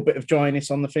a little bit of dryness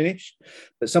on the finish.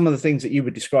 But some of the things that you were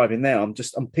describing there, I'm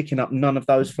picking up none of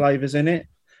those flavors in it,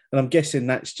 and I'm guessing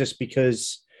that's just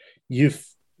because you've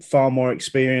far more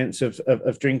experience of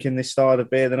drinking this style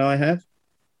of beer than I have.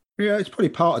 Yeah, it's probably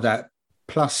part of that.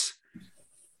 Plus,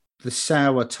 the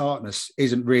sour tartness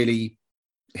isn't really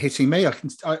hitting me.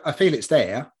 I feel it's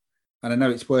there, and I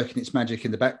know it's working its magic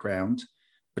in the background,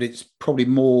 but it's probably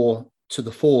more to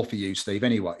the fore for you, Steve,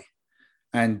 anyway.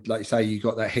 And like you say, you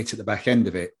got that hit at the back end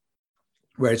of it.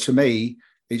 Whereas for me,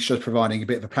 it's just providing a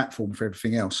bit of a platform for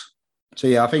everything else. So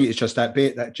yeah, I think it's just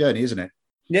that journey, isn't it?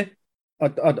 Yeah,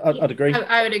 I'd agree.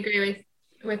 I would agree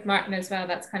with Martin as well.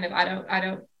 That's kind of, I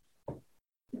don't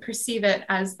perceive it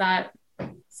as that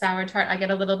sour tart. I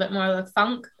get a little bit more of the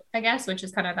funk, I guess, which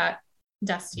is kind of that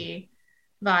dusty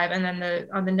vibe. And then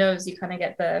on the nose, you kind of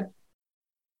get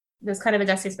there's kind of a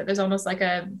dustiness, but there's almost like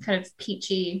a kind of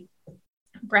peachy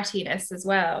breattiness as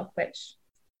well, which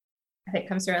I think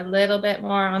comes through a little bit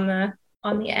more on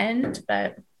the end.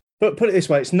 But put it this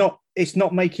way, it's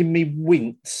not making me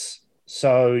wince.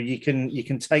 So you can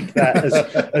take that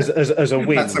as a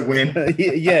win. That's a win.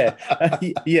 Yeah.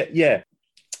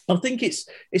 I think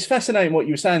it's fascinating what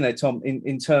you were saying there, Tom,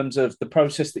 in terms of the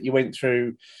process that you went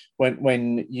through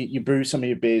when you brew some of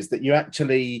your beers, that you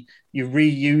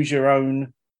reuse your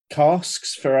own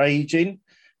casks for aging.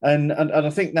 And I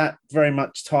think that very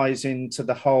much ties into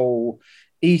the whole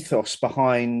ethos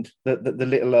behind the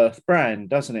Little Earth brand,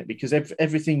 doesn't it? Because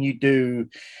everything you do,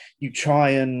 you try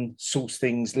and source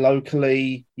things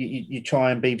locally. You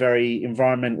try and be very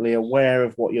environmentally aware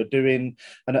of what you're doing.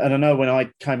 And I know when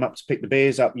I came up to pick the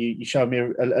beers up, you showed me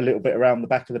a little bit around the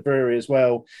back of the brewery as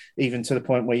well, even to the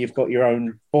point where you've got your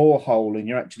own borehole and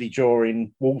you're actually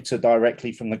drawing water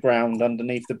directly from the ground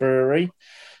underneath the brewery.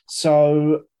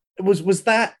 So was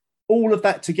that all of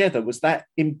that together, was that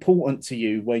important to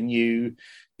you when you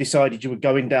decided you were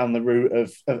going down the route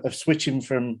of switching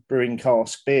from brewing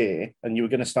cask beer, and you were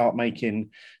going to start making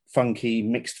funky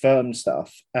mixed firm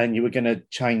stuff, and you were going to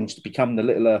change to become the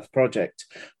Little Earth Project?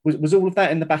 Was all of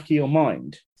that in the back of your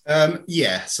mind?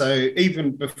 Yeah. So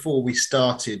even before we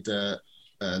started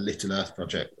Little Earth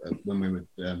Project, when we were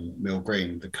Mill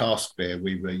Green, the cask beer,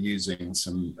 we were using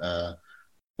some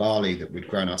barley that we'd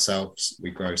grown ourselves.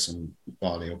 We grow some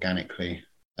barley organically,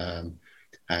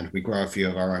 and we grow a few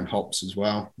of our own hops as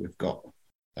well. We've got,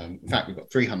 in fact, we've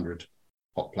got 300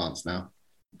 hop plants now.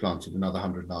 We planted another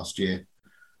 100 last year.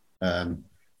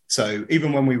 So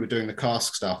even when we were doing the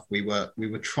cask stuff, we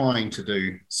were trying to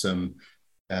do some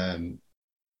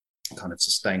kind of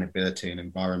sustainability and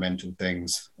environmental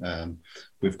things.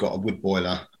 We've got a wood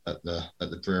boiler at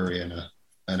the brewery and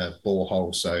a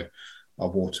borehole, so our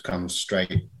water comes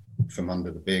straight from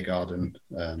under the beer garden.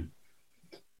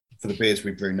 For the beers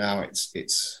we brew now,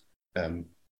 it's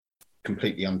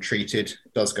completely untreated.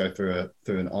 It does go through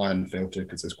an iron filter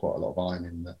because there's quite a lot of iron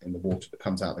in the water that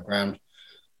comes out of the ground.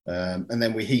 And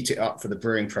then we heat it up for the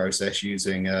brewing process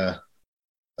using a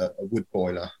wood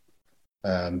boiler.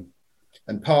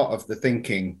 And part of the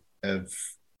thinking of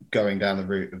going down the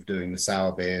route of doing the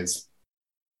sour beers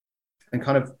and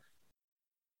kind of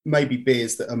maybe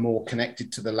beers that are more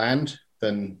connected to the land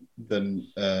than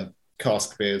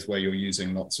cask beers where you're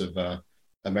using lots of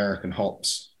American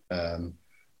hops, and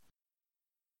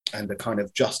the kind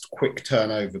of just quick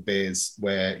turnover beers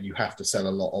where you have to sell a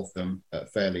lot of them at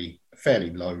a fairly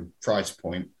low price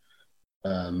point,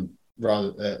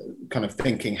 rather kind of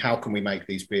thinking, how can we make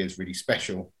these beers really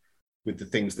special with the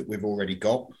things that we've already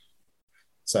got?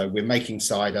 So we're making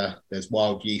cider, there's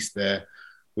wild yeast there,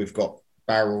 we've got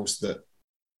barrels that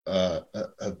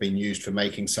have been used for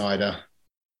making cider.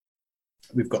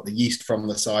 We've got the yeast from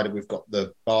the cider. We've got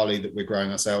the barley that we're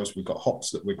growing ourselves. We've got hops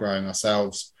that we're growing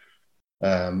ourselves.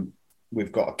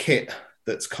 We've got a kit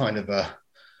that's kind of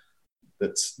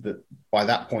that by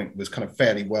that point was kind of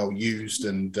fairly well used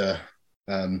and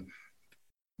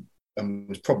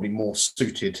was probably more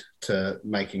suited to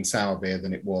making sour beer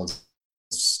than it was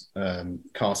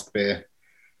cask beer.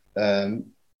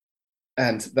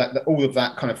 And that all of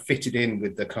that kind of fitted in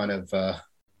with the kind of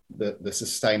the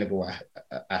sustainable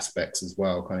aspects as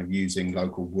well, kind of using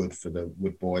local wood for the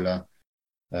wood boiler,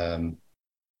 and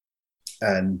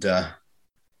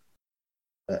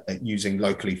using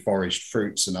locally foraged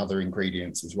fruits and other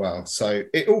ingredients as well. So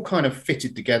it all kind of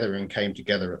fitted together and came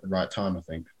together at the right time, I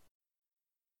think.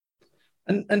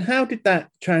 And how did that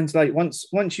translate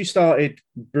once you started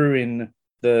brewing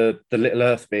the Little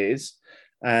Earth beers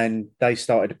and they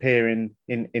started appearing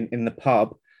in the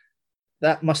pub?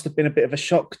 That must have been a bit of a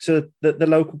shock to the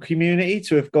local community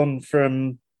to have gone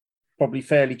from probably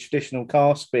fairly traditional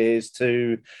cask beers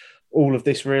to all of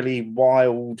this really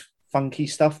wild, funky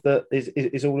stuff that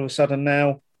is all of a sudden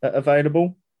now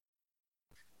available.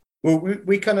 Well,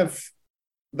 we kind of,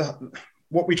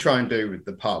 what we try and do with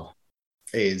the pub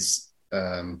is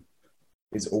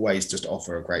always just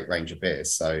offer a great range of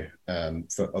beers. So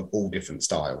of all different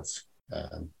styles.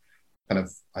 Kind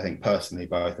of, I think personally,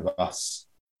 both of us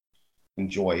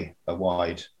enjoy a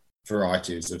wide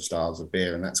varieties of styles of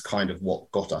beer, and that's kind of what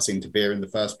got us into beer in the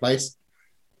first place.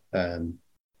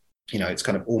 It's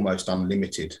kind of almost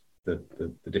unlimited, the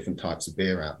different types of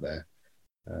beer out there,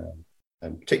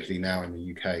 and particularly now in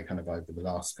the UK, kind of over the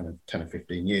last kind of 10 or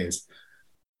 15 years,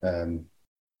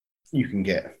 you can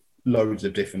get loads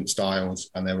of different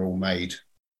styles and they're all made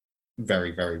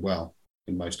very, very well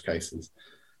in most cases.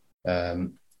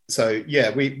 So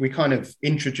yeah, we kind of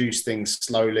introduced things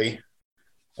slowly,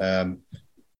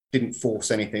 didn't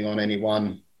force anything on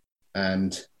anyone,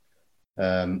 and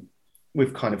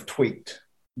we've kind of tweaked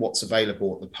what's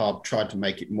available at the pub, tried to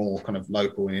make it more kind of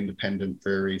local and independent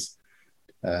breweries.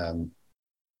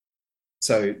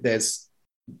 So there's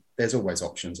always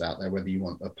options out there, whether you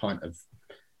want a pint of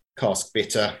cask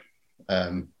bitter,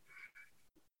 a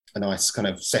nice kind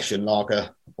of session lager,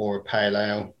 or a pale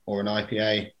ale, or an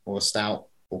IPA, or a stout,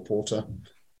 or porter.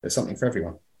 There's something for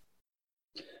everyone.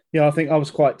 Yeah, I think I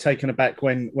was quite taken aback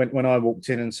when I walked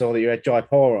in and saw that you had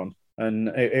Jaipur on, and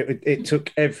it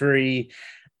took every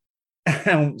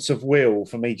ounce of will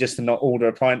for me just to not order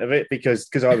a pint of it because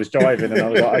I was driving and I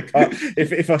was like, I can't,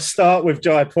 if I start with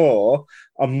Jaipur,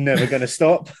 I'm never going to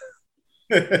stop.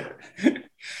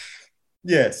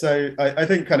 Yeah, so I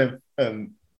think kind of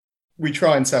we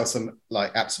try and sell some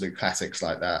like absolute classics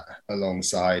like that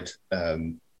alongside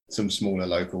some smaller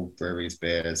local breweries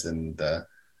beers and the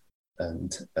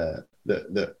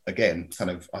again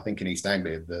kind of, I think in East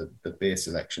Anglia the beer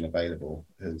selection available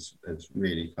has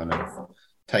really kind of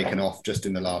taken off just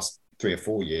in the last 3 or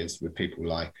 4 years with people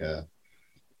like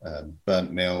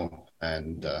Burnt Mill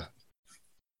and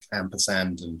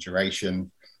Ampersand and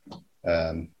Duration.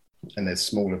 And there's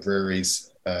smaller breweries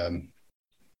that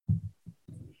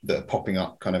are popping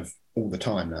up kind of all the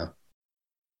time now.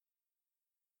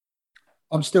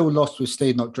 I'm still lost with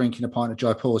Steve not drinking a pint of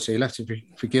Jaipur, so you'll have to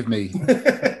forgive me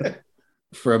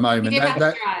for a moment.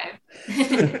 That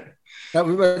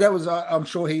was. I'm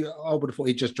sure I would have thought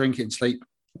he'd just drink it and sleep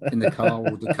in the car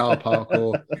or the car park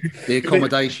or the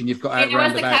accommodation you've got out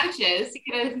around the back. Couches. You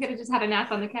could have just had a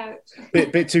nap on the couch.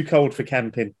 Bit too cold for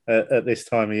camping at this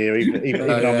time of year, even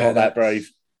I'm not that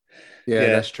brave. Yeah,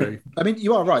 that's true. I mean,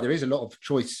 you are right. There is a lot of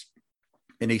choice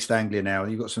in East Anglia now.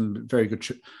 You've got some very good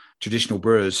traditional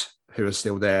brewers who are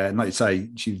still there. And like you say,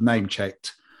 you've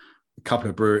name-checked a couple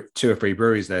of 2 or 3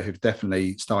 breweries there who've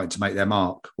definitely started to make their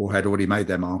mark or had already made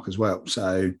their mark as well.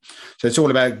 So it's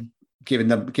all about giving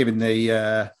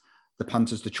the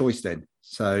punters the choice then.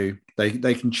 So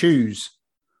they can choose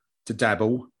to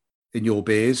dabble in your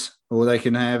beers, or they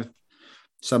can have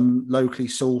some locally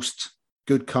sourced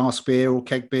good cask beer or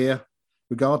keg beer,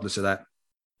 regardless of that.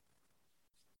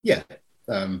 Yeah.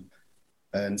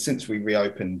 And since we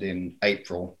reopened in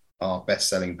April, our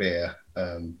best-selling beer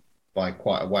by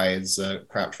quite a way is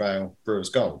Crouch Vale Brewers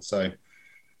Gold. So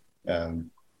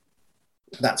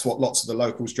that's what lots of the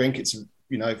locals drink. It's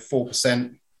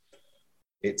 4%.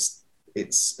 It's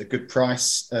a good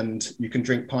price, and you can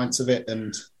drink pints of it,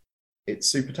 and it's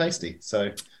super tasty.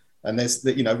 So, and there's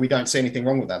we don't see anything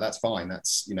wrong with that. That's fine.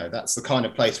 That's that's the kind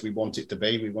of place we want it to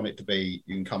be. We want it to be.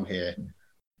 You can come here,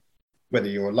 whether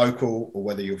you're a local or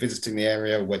whether you're visiting the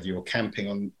area, or whether you're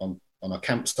camping on a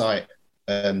campsite,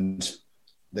 and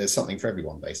there's something for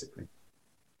everyone, basically.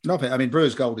 Love it. I mean,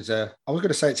 Brewers Gold is I was going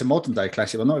to say it's a modern day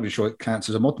classic. I'm not even sure it counts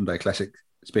as a modern day classic.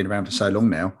 It's been around for so long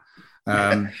now.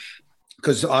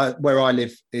 Because where I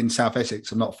live in South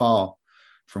Essex, I'm not far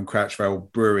from Crouch Vale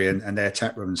Brewery and their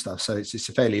tap room and stuff. So it's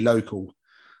a fairly local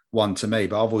one to me,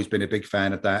 but I've always been a big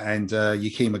fan of that. And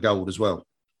Yakima Gold as well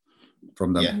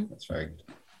from them. Yeah, that's very good.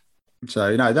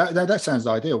 So, that sounds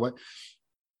ideal.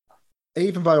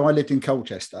 Even though I lived in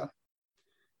Colchester,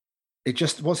 it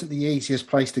just wasn't the easiest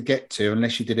place to get to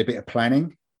unless you did a bit of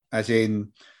planning, as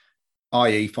in,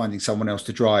 i.e. finding someone else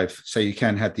to drive. So you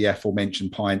can have the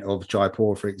aforementioned pint of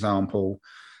Jaipur, for example,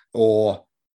 or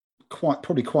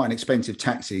probably quite an expensive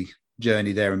taxi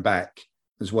journey there and back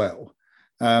as well.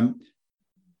 How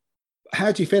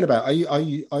do you feel about it?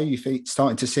 Are you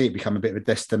starting to see it become a bit of a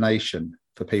destination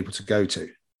for people to go to?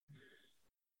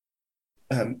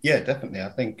 Yeah, definitely. I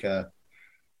think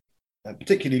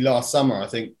particularly last summer, I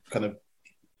think kind of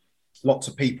lots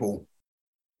of people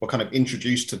were kind of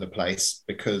introduced to the place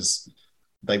because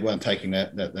they weren't taking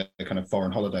their kind of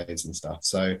foreign holidays and stuff.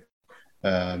 So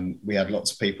we had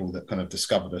lots of people that kind of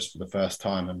discovered us for the first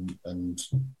time, and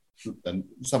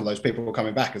some of those people were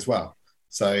coming back as well.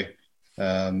 So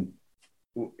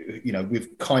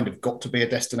we've kind of got to be a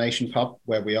destination pub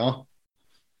where we are.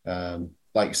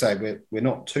 Like you say, we're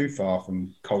not too far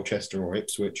from Colchester or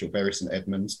Ipswich or Bury St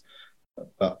Edmunds,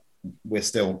 but we're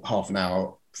still half an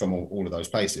hour from all of those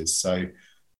places. So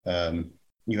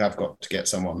you have got to get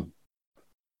someone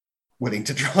willing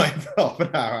to drive half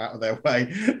an hour out of their way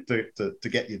to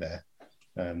get you there.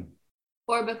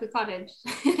 Or book a cottage.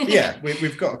 Yeah,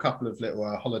 we've got a couple of little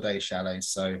holiday chalets,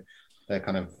 so they're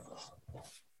kind of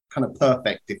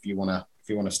perfect if you want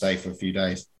to stay for a few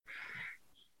days.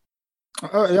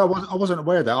 Yeah, I wasn't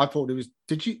aware of that. I thought it was.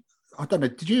 Did you? I don't know.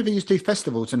 Did you ever used to do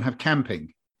festivals and have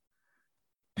camping?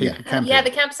 Camping?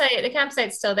 The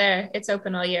campsite's still there. It's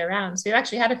open all year round. So we've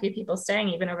actually had a few people staying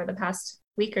even over the past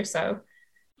week or so.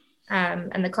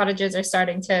 And the cottages are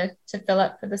starting to fill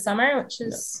up for the summer, which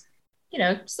is,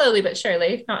 slowly but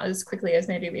surely, not as quickly as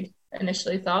maybe we'd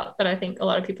initially thought. But I think a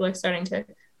lot of people are starting to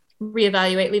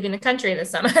reevaluate leaving the country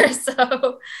this summer.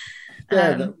 So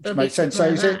that makes sense.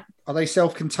 So are they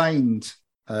self-contained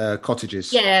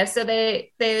cottages? Yeah. So they're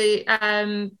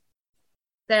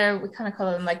we kind of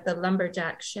call them like the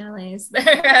lumberjack chalets.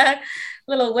 They're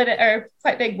little wooden or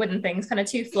quite big wooden things, kind of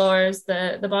 2 floors.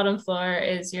 The bottom floor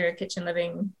is your kitchen,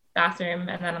 living, bathroom,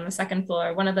 and then on the second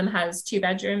floor, one of them has 2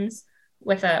 bedrooms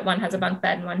with one has a bunk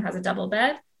bed and one has a double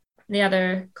bed. The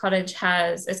other cottage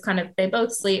they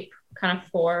both sleep kind of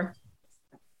 4,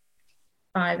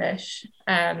 5-ish.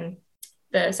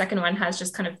 The second one has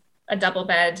just kind of a double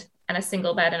bed and a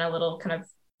single bed and a little kind of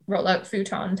roll out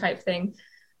futon type thing.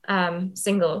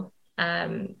 Single,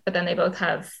 but then they both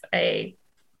have a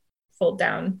fold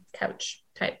down couch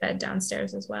type bed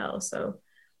downstairs as well. So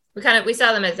we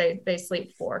sell them as they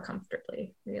sleep 4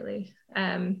 comfortably, really.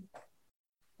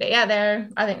 yeah,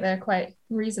 I think they're quite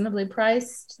reasonably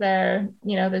priced.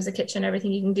 There's a kitchen,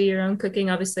 everything, you can do your own cooking,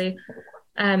 obviously.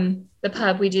 The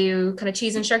pub, we do kind of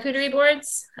cheese and charcuterie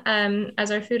boards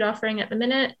as our food offering at the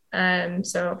minute.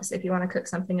 So obviously if you want to cook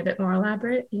something a bit more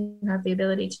elaborate, you have the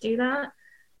ability to do that.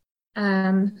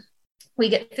 We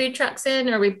get food trucks in,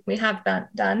 or we have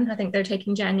that done. I think they're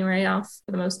taking January off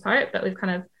for the most part, but we've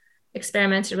kind of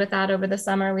experimented with that over the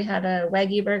summer. We had a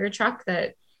Wagyu burger truck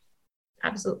that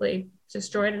absolutely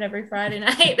destroyed it every Friday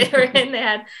night. They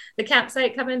had the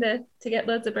campsite coming to get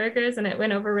loads of burgers, and it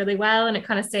went over really well, and it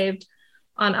kind of saved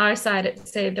on our side, it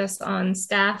saved us on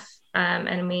staff,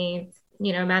 and we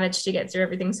managed to get through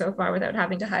everything so far without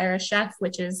having to hire a chef,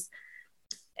 which is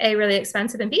A, really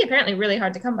expensive, and B, apparently really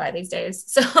hard to come by these days.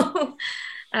 So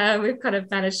we've kind of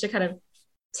managed to kind of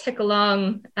tick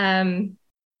along on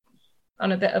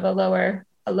a bit of a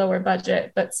lower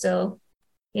budget, but still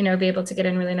be able to get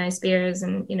in really nice beers.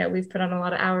 And we've put on a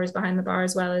lot of hours behind the bar,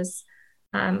 as well as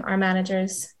our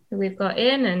managers who we've got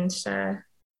in, and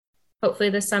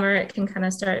hopefully this summer it can kind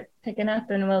of start picking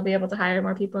up, and we'll be able to hire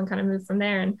more people and kind of move from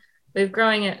there. And we're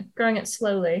growing it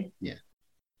slowly. Yeah.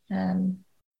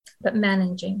 But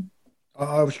managing.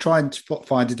 I was trying to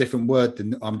find a different word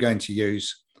than I'm going to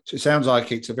use. So it sounds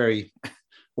like it's a very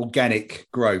organic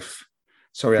growth.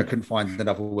 Sorry, I couldn't find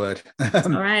another word. All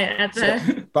right.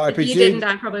 But if you didn't,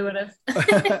 I probably would have.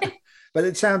 But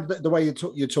it sounds the way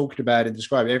you're talking about and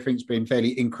describing everything's been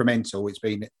fairly incremental. It's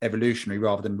been evolutionary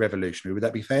rather than revolutionary. Would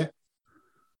that be fair?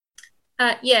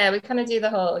 Yeah, we kind of do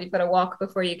the whole, you've got to walk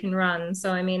before you can run.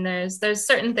 So, I mean, there's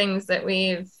certain things that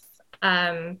we've,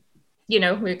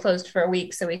 we closed for a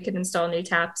week so we could install new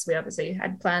taps. We obviously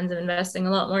had plans of investing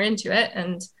a lot more into it,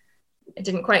 and it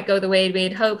didn't quite go the way we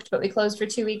had hoped, but we closed for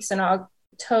 2 weeks in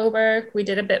October. We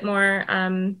did a bit more.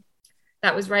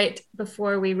 That was right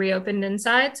before we reopened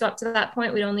inside. So up to that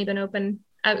point, we'd only been open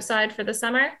outside for the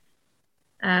summer,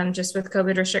 just with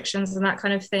COVID restrictions and that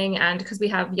kind of thing. And because we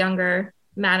have younger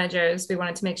managers, we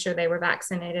wanted to make sure they were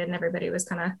vaccinated and everybody was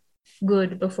kind of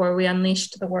good before we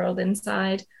unleashed the world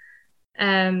inside.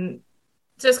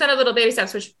 So it's kind of little baby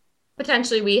steps, which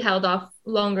potentially we held off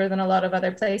longer than a lot of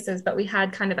other places, but we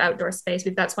had kind of outdoor space.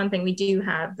 That's one thing we do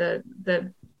have.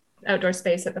 The outdoor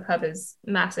space at the pub is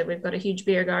massive. We've got a huge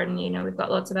beer garden, we've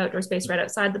got lots of outdoor space right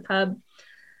outside the pub.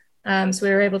 So we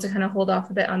were able to kind of hold off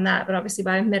a bit on that, but obviously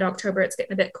by mid-October, it's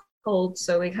getting a bit cold.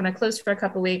 So we kind of closed for a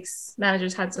couple of weeks.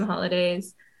 Managers had some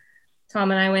holidays. Tom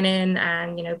and I went in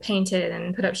and, painted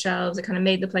and put up shelves. It kind of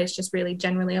made the place just really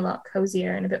generally a lot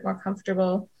cozier and a bit more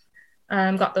comfortable.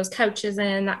 Got those couches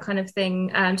in, that kind of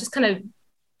thing. Just kind of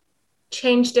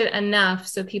changed it enough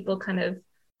so people kind of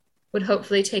would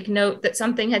hopefully take note that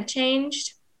something had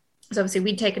changed. So obviously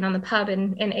we'd taken on the pub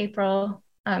in April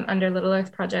under Little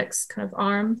Earth Project's kind of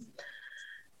arm.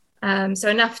 So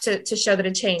enough to show that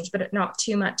it changed, but not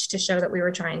too much to show that we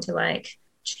were trying to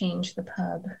change the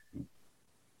pub,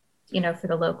 for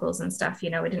the locals and stuff. We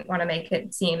didn't want to make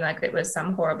it seem like it was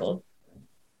some horrible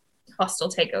hostile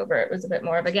takeover. It was a bit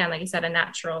more of, again, like you said, a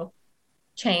natural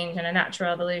change and a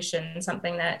natural evolution,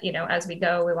 something that, as we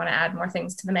go, we want to add more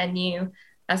things to the menu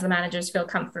as the managers feel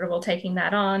comfortable taking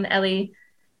that on. Ellie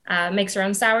makes her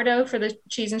own sourdough for the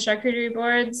cheese and charcuterie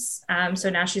boards. So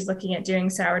now she's looking at doing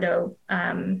sourdough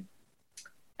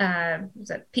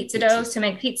pizza dough to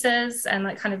make pizzas,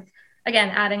 and kind of, again,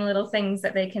 adding little things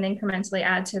that they can incrementally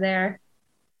add to their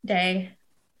day,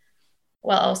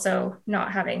 while also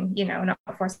not having, not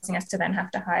forcing us to then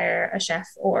have to hire a chef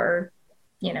or,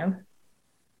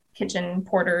 kitchen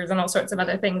porters and all sorts of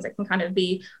other things. That can kind of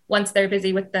be, once they're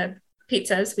busy with the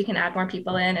pizzas, we can add more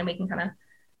people in and we can kind of,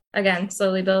 again,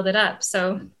 slowly build it up.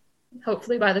 So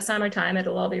hopefully by the summertime,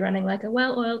 it'll all be running like a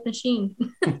well-oiled machine.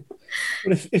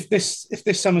 Well, if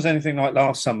this summer's anything like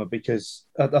last summer, because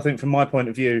I think from my point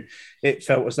of view, it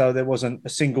felt as though there wasn't a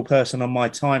single person on my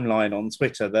timeline on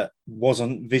Twitter that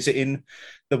wasn't visiting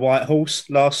the White Horse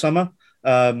last summer.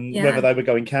 Whether they were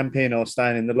going camping or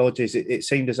staying in the lodges, it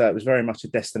seemed as though it was very much a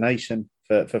destination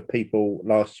for people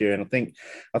last year. And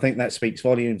I think that speaks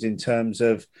volumes in terms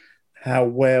of how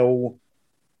well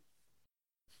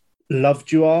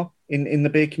loved you are in the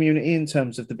beer community, in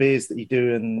terms of the beers that you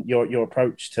do and your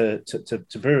approach to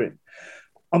brewing.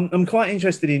 I'm quite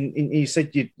interested in you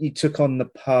said you took on the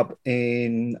pub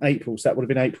in April, so that would have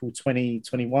been April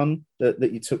 2021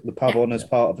 that you took the pub on as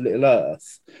part of Little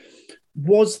Earth.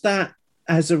 Was that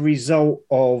as a result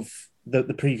of the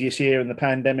previous year and the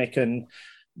pandemic, and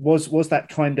was that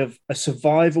kind of a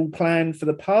survival plan for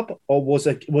the pub, or was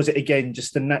it again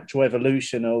just a natural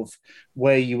evolution of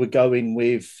where you were going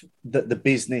with the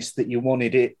business that you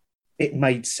wanted? It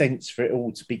made sense for it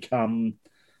all to become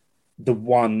the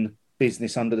one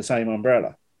business under the same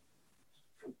umbrella?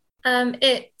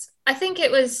 I think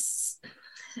it was,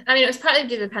 I mean, it was partly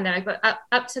due to the pandemic, but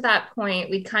up to that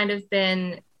point, we'd kind of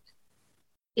been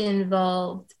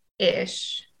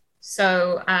involved-ish.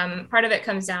 So part of it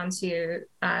comes down to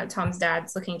Tom's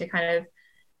dad's looking to kind of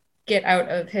get out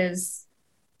of his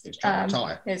trying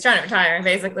to retire,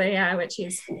 basically, which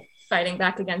he's fighting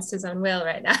back against his own will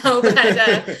right now.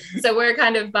 But, so we're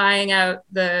kind of buying out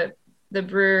the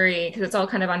brewery because it's all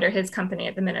kind of under his company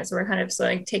at the minute. So we're kind of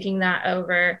taking that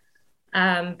over.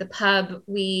 The pub,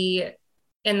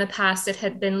 in the past, it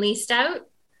had been leased out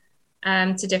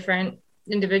to different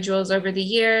individuals over the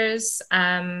years.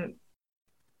 And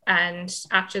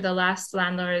after the last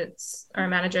landlords or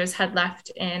managers had left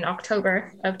in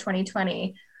October of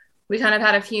 2020, we kind of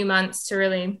had a few months to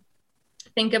really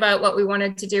think about what we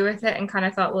wanted to do with it, and kind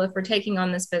of thought, well, if we're taking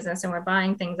on this business and we're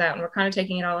buying things out and we're kind of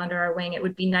taking it all under our wing, it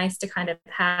would be nice to kind of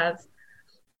have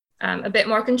a bit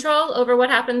more control over what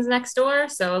happens next door.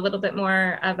 So a little bit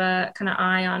more of a kind of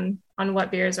eye on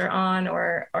what beers are on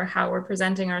or how we're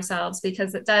presenting ourselves,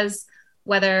 because it does,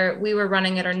 whether we were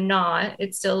running it or not,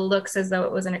 it still looks as though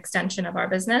it was an extension of our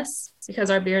business, because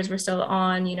our beers were still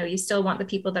on. You know, you still want the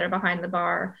people that are behind the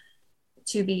bar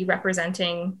to be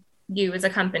representing you as a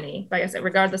company. Like I said,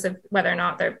 regardless of whether or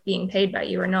not they're being paid by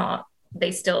you or not,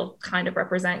 they still kind of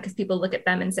represent, because people look at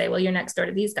them and say, well, you're next door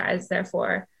to these guys,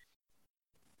 therefore,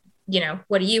 you know,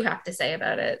 what do you have to say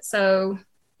about it? So,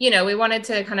 you know, we wanted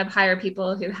to kind of hire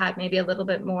people who had maybe a little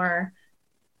bit more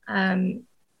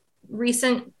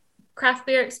recent craft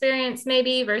beer experience,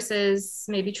 maybe, versus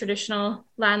maybe traditional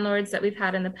landlords that we've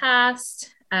had in the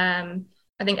past.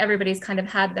 I think everybody's kind of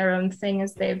had their own thing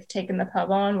as they've taken the pub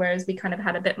on, whereas we kind of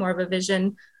had a bit more of a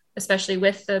vision, especially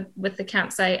with the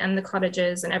campsite and the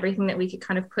cottages and everything that we could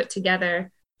kind of put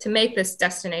together to make this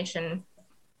destination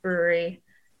brewery,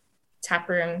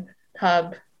 taproom,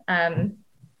 pub. I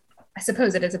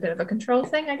suppose it is a bit of a control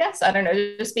thing, I guess. I don't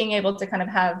know, just being able to kind of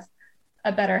have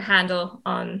a better handle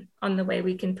on the way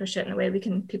we can push it and the way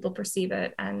people perceive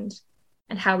it and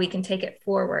how we can take it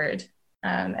forward.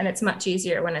 And it's much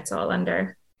easier when it's all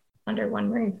under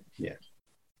one roof. Yeah.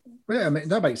 Well, yeah, I mean,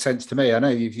 that makes sense to me. I know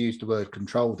you've used the word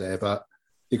control there, but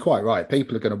you're quite right.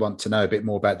 People are going to want to know a bit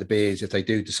more about the beers if they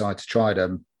do decide to try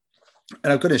them.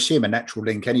 And I'm going to assume a natural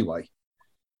link anyway.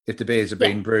 If the beers are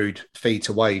being brewed feet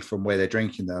away from where they're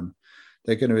drinking them,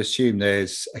 they're going to assume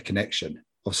there's a connection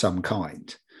of some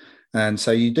kind. And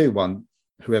so you do want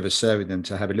whoever's serving them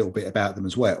to have a little bit about them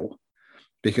as well,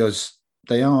 because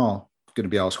they are going to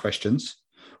be asked questions,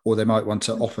 or they might want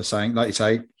to offer something, like you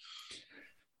say,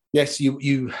 yes,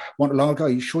 you want a lager, are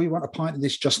you sure you want a pint of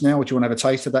this just now, or do you want to have a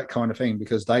taste of that kind of thing,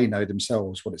 because they know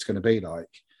themselves what it's going to be like.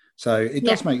 So it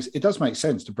does make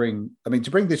sense to bring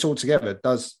this all together. It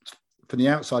does, from the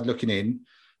outside looking in,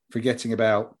 forgetting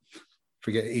about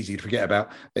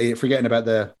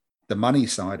the money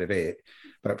side of it,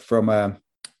 but from a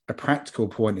practical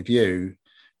point of view,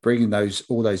 bringing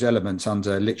all those elements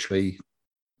under literally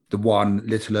the One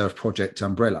Little Earth Project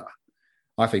umbrella,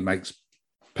 I think makes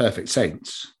perfect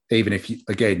sense. Even if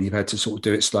you've had to sort of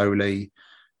do it slowly,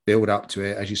 build up to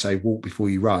it, as you say, walk before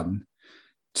you run.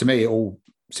 To me, it all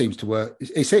seems to work.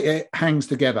 It hangs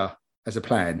together as a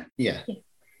plan. Yeah.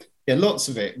 Lots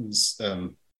of it is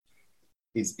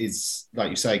like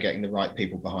you say, getting the right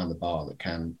people behind the bar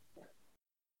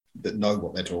that know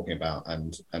what they're talking about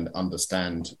and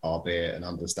understand our beer and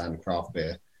understand craft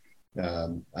beer.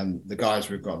 And the guys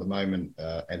we've got at the moment,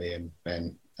 Ellie and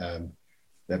Ben,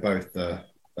 they're both the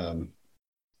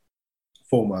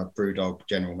former Brewdog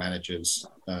general managers,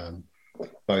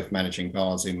 both managing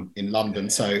bars in London.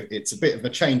 So it's a bit of a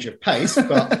change of pace,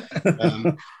 but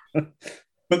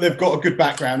they've got a good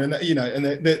background, and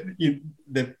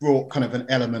they've brought kind of an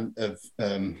element of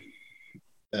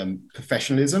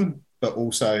professionalism, but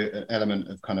also an element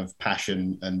of kind of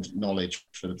passion and knowledge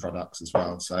for the products as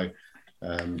well. So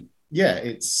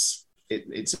it's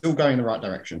all going in the right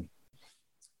direction.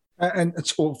 And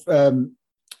sort of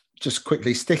just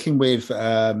quickly sticking with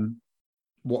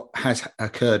what has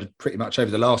occurred pretty much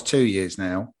over the last 2 years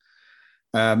now.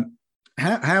 How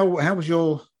was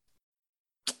your,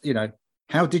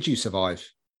 how did you survive?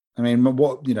 I mean,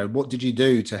 what did you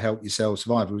do to help yourself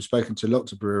survive? We've spoken to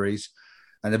lots of breweries,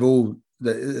 and I don't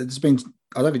think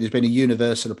there's been a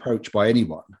universal approach by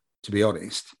anyone, to be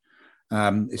honest.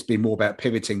 It's been more about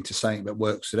pivoting to something that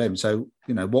works for them. So,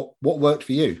 what worked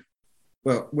for you?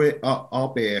 Well,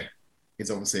 our beer is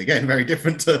obviously, again, very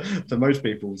different to most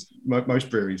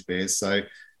breweries' beers. So,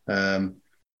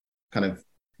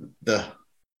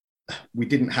 we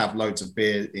didn't have loads of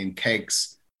beer in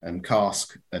kegs and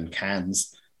cask and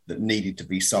cans that needed to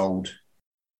be sold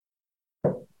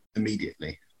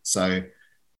immediately. So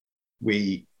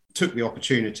we took the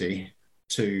opportunity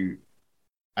to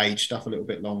age stuff a little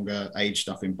bit longer, age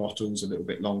stuff in bottles a little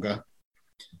bit longer.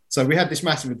 So we had this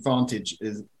massive advantage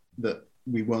is that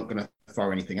we weren't going to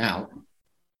throw anything out,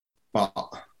 but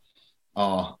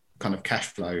our kind of cash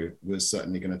flow was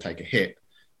certainly going to take a hit.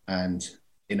 And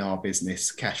in our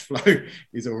business, cash flow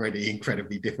is already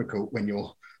incredibly difficult when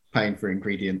you're paying for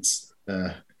ingredients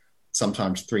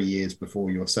sometimes 3 years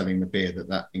before you're selling the beer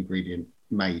that ingredient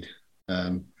made.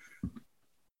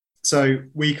 So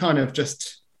we kind of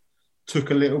just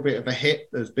took a little bit of a hit,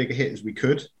 as big a hit as we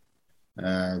could,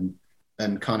 and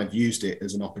kind of used it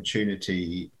as an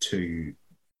opportunity to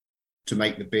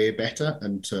make the beer better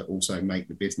and to also make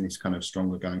the business kind of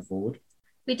stronger going forward.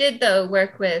 We did, though,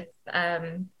 work with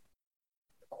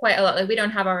quite a lot. Like, we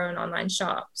don't have our own online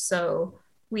shop, so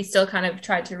we still kind of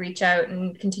tried to reach out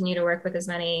and continue to work with as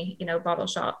many, bottle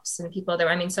shops and people there.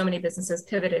 I mean, so many businesses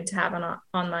pivoted to have an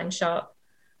online shop,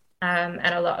 and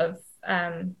a lot of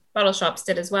bottle shops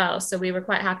did as well. So we were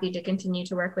quite happy to continue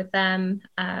to work with them.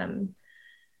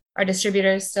 Our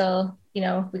distributors still, we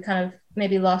kind of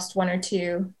maybe lost one or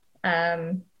two,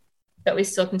 but we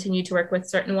still continue to work with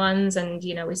certain ones, and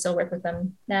we still work with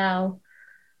them now.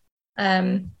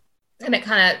 And it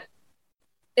kind of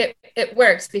it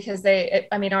works because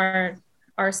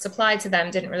our supply to them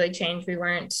didn't really change. We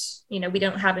weren't, we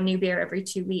don't have a new beer every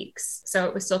 2 weeks, so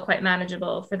it was still quite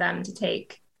manageable for them to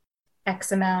take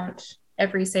X amount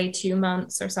every, say, 2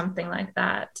 months or something like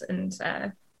that. And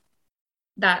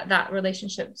those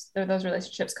relationships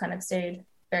kind of stayed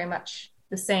very much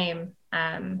the same.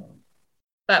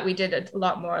 But we did a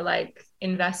lot more, like,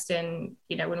 invest in,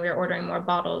 when we were ordering more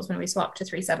bottles, when we swapped to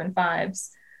 375s,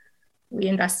 we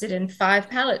invested in 5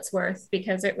 pallets worth,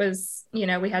 because it was,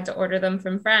 we had to order them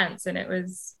from France, and it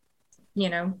was,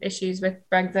 issues with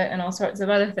Brexit and all sorts of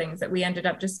other things that we ended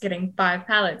up just getting 5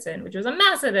 pallets in, which was a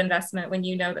massive investment when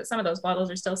that some of those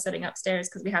bottles are still sitting upstairs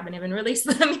because we haven't even released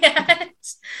them yet.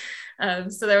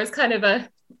 So there was kind of a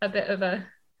bit of it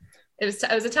was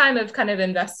a time of kind of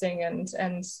investing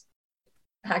and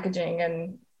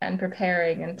packaging and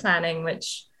preparing and planning,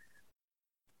 which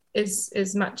is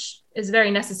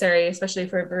very necessary, especially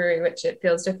for a brewery, which it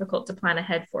feels difficult to plan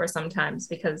ahead for sometimes,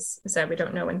 because we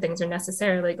don't know when things are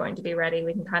necessarily going to be ready.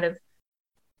 We can kind of,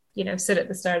 sit at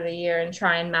the start of the year and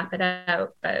try and map it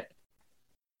out, but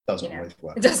doesn't always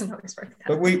work. It doesn't always work.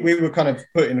 But we were kind of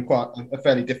put in quite a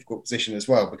fairly difficult position as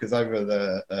well, because over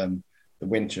the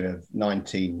winter of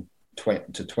 19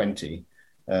 to 20,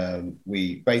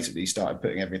 we basically started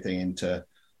putting everything into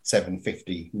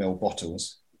 750ml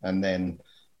bottles, and then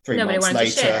 3 months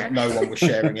later, no one was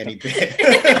sharing any beer.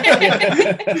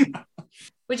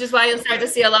 Which is why you'll start to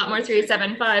see a lot more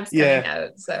 375s coming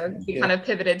out. So we kind of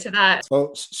pivoted to that.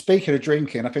 Well, speaking of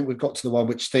drinking, I think we've got to the one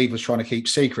which Steve was trying to keep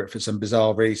secret for some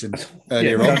bizarre reasons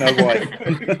earlier on. I don't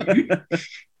know why.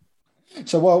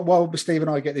 So while Steve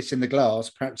and I get this in the glass,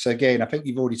 perhaps again, I think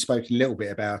you've already spoken a little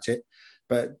bit about it,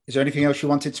 but is there anything else you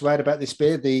wanted to add about this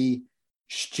beer? The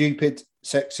Stupid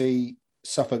Sexy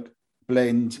Suffolk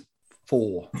Blend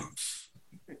 4.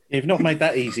 You've not made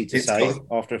that easy to say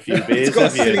after a few beers. It's got a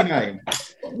silly name.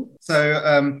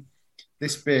 So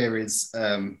this beer is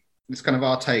it's kind of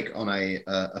our take on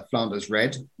a Flanders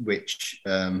Red, which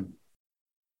it's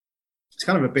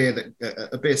kind of a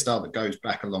beer style that goes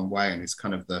back a long way, and is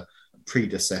kind of the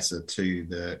predecessor to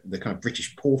the kind of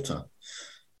British Porter.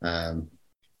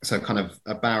 So kind of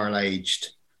a barrel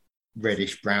aged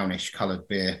reddish brownish coloured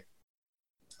beer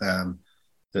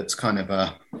that's kind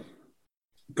of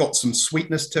got some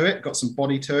sweetness to it, got some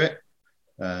body to it,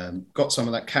 got some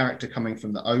of that character coming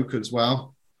from the oak as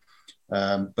well,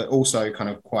 but also kind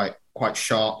of quite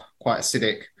sharp, quite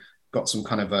acidic, got some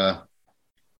kind of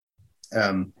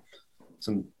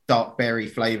some dark berry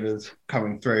flavours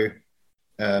coming through.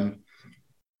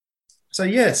 So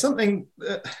yeah, something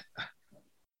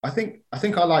I think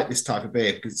I like this type of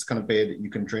beer because it's kind of beer that you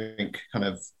can drink kind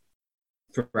of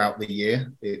throughout the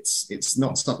year. It's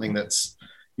not something that's,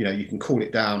 you can cool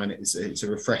it down and it's a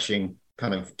refreshing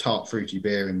kind of tart fruity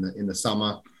beer in the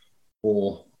summer,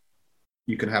 or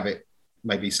you can have it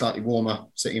maybe slightly warmer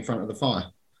sitting in front of the fire.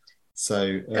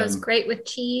 So goes great with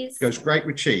cheese. Goes great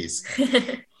with cheese.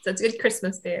 So it's a good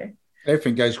Christmas beer.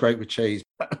 Everything goes great with cheese.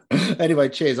 Anyway,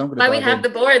 cheers. I'm going to. Why we have the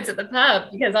boards at the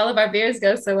pub, because all of our beers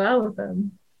go so well with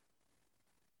them.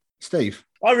 Steve,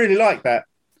 I really like that.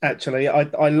 Actually,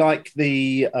 I like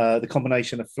the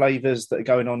combination of flavors that are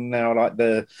going on now. I like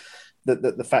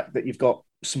the fact that you've got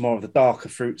some more of the darker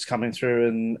fruits coming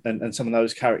through, and some of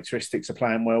those characteristics are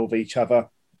playing well with each other.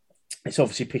 It's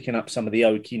obviously picking up some of the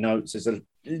oaky notes. There's a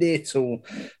little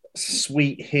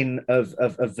sweet hint of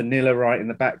vanilla right in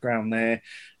the background there.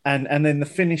 And then the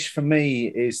finish for me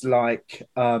is like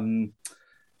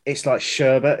it's like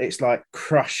sherbet, it's like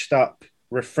crushed up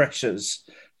refreshers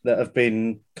that have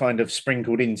been kind of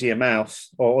sprinkled into your mouth,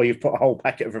 or you've put a whole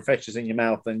packet of refreshers in your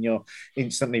mouth and you're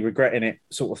instantly regretting it,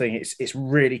 sort of thing. It's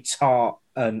really tart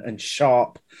and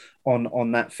sharp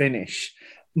on that finish.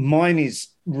 Mine is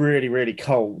really, really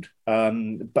cold,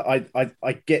 but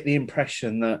I get the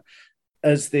impression that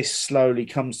as this slowly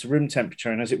comes to room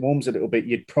temperature and as it warms a little bit,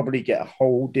 you'd probably get a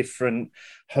whole different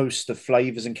host of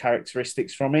flavors and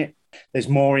characteristics from it. There's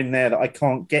more in there that I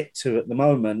can't get to at the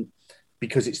moment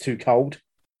because it's too cold.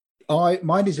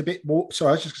 Mine is a bit more. Sorry,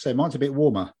 I was just going to say mine's a bit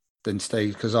warmer than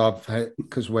Steve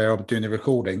because where I'm doing the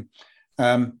recording.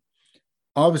 I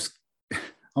was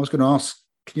going to ask,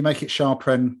 can you make it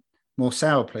sharper and more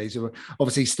sour, please?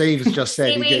 Obviously, Steve has just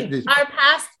said our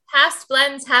past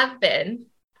blends have been.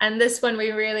 And this one,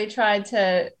 we really tried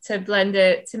to blend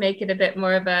it to make it a bit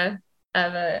more of a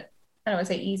I don't want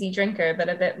to say easy drinker, but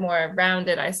a bit more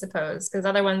rounded, I suppose, because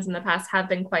other ones in the past have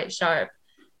been quite sharp,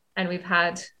 and we've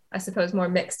had, I suppose, more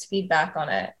mixed feedback on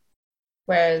it.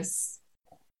 Whereas,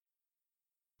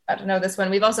 I don't know, this one,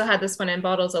 we've also had this one in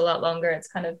bottles a lot longer. It's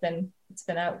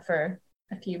been out for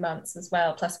a few months as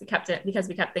well. Plus, we kept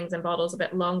things in bottles a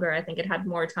bit longer. I think it had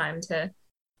more time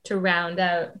to round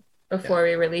out before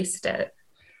we released it.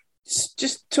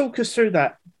 Just talk us through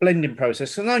that blending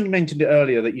process. I know you mentioned it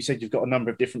earlier that you said you've got a number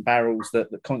of different barrels that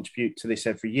contribute to this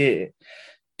every year.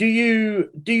 Do you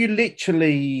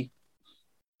literally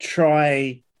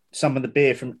try some of the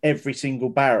beer from every single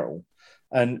barrel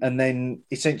and then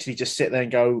essentially just sit there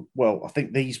and go, well, I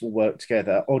think these will work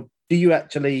together? Or do you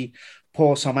actually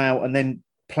pour some out and then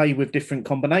play with different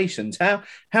combinations?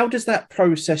 How does that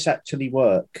process actually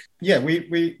work? Yeah,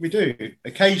 we do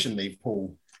occasionally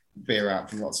pull beer out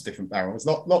from lots of different barrels.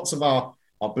 Lots of our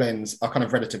blends are kind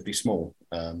of relatively small.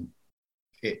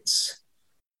 It's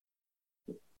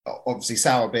obviously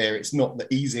sour beer, it's not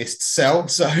the easiest to sell,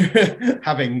 so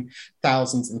having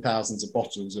thousands and thousands of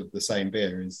bottles of the same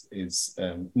beer is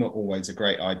not always a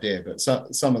great idea. But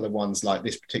some of the ones like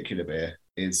this particular beer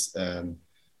is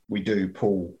we do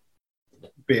pull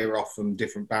beer off from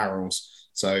different barrels.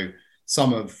 So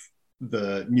some of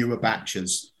the newer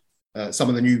batches, some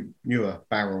of the newer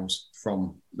barrels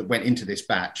that went into this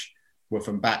batch were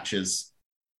from batches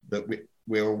that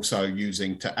we're also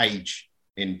using to age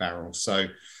in barrels. So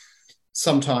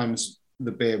sometimes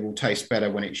the beer will taste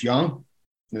better when it's young,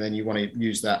 and then you want to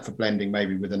use that for blending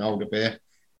maybe with an older beer,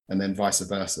 and then vice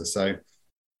versa. So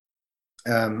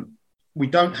we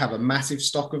don't have a massive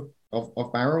stock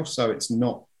of barrels, so it's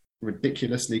not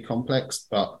ridiculously complex,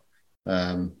 but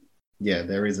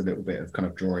there is a little bit of kind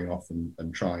of drawing off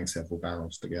and trying several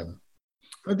barrels together.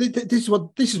 This is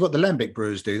what the Lambic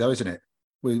brewers do, though, isn't it?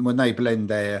 When they blend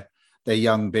their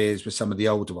young beers with some of the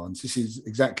older ones, this is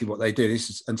exactly what they do.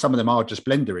 And some of them are just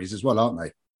blenderies as well, aren't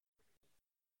they?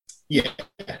 Yeah.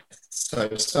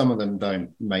 So some of them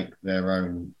don't make their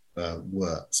own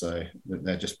wort, so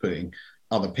they're just putting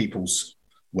other people's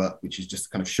wort, which is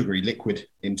just kind of sugary liquid,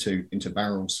 into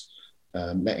barrels,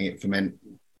 letting it ferment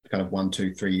kind of 1,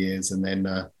 2, 3 years, and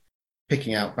then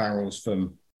picking out barrels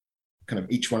from kind of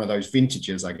each one of those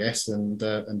vintages, I guess, and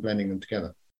blending them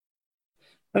together.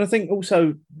 And I think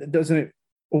also, doesn't it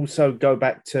also go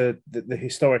back to the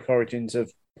historic origins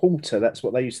of porter? That's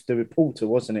what they used to do with porter,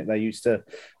 wasn't it? They used to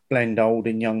blend old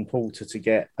and young porter to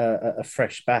get a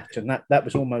fresh batch, and that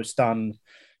was almost done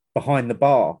behind the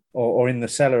bar or in the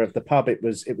cellar of the pub. It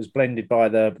was blended by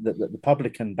the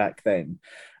publican back then.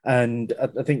 And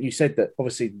I think you said that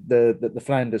obviously the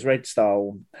Flanders Red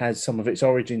style has some of its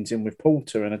origins in with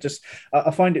porter, and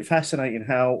I find it fascinating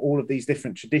how all of these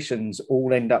different traditions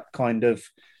all end up kind of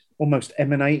almost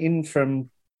emanating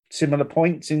from similar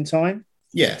points in time.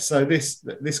 Yeah, so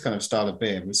this kind of style of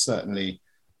beer was certainly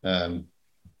kind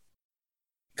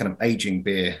of aging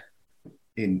beer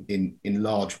in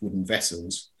large wooden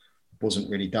vessels.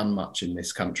 Wasn't really done much in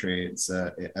this country. It's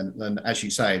and as you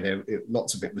say,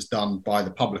 lots of it was done by the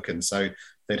publicans. So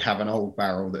they'd have an old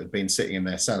barrel that had been sitting in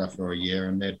their cellar for a year,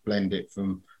 and they'd blend it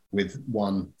with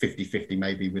one 50-50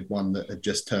 maybe with one that had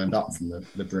just turned up from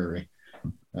the brewery.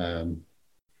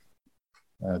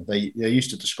 They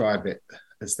used to describe it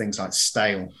as things like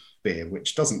stale beer,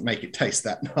 which doesn't make it taste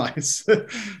that nice.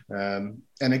 And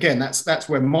again, that's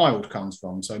where mild comes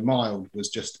from. So mild was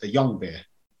just a young beer.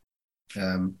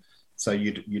 So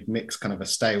you'd mix kind of a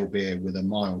stale beer with a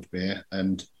mild beer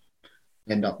and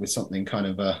end up with something kind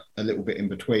of a little bit in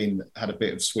between that had a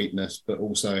bit of sweetness, but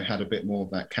also had a bit more of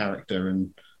that character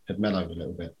and had mellowed a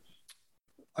little bit.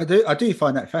 I do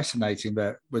find that fascinating,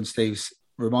 that when Steve's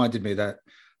reminded me that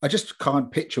I just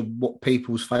can't picture what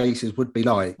people's faces would be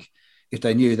like if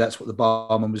they knew that's what the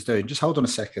barman was doing. Just hold on a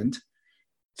second.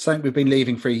 Something we've been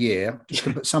leaving for a year. Just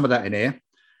going to put some of that in here.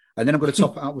 And then I'm going to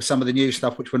top it up with some of the new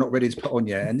stuff, which we're not ready to put on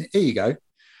yet. And here you go.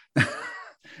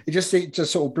 It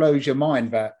just sort of blows your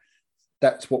mind that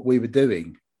that's what we were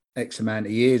doing X amount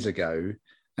of years ago.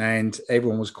 And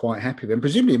everyone was quite happy with it. And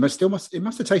presumably it must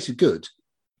have tasted good,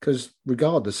 because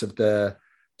regardless of the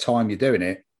time you're doing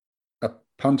it, a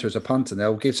punter is a punter, and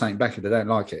they'll give something back if they don't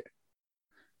like it.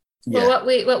 Well,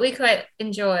 what we quite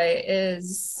enjoy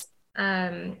is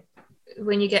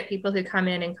when you get people who come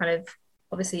in and kind of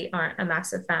obviously aren't a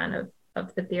massive fan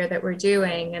of the beer that we're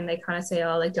doing, and they kind of say,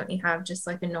 oh, like, don't you have just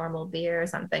like a normal beer or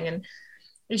something? And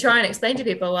you try and explain to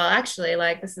people, well, actually,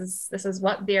 like, this is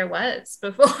what beer was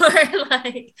before.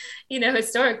 Like,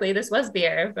 historically this was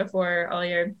beer before all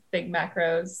your big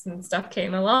macros and stuff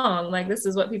came along. Like, this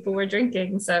is what people were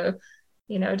drinking. So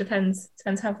it depends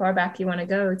how far back you want to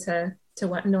go to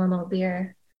what normal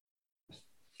beer.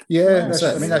 Yeah,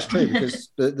 that's true,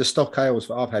 because the stock ales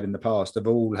that I've had in the past have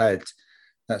all had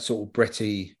that sort of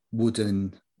Bretty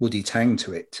woody tang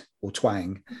to it, or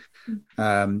twang.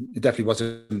 It definitely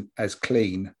wasn't as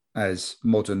clean as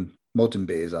modern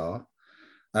beers are.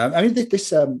 I mean,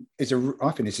 this I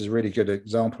think this is a really good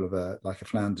example of a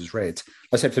Flanders Red.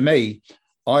 I said, for me,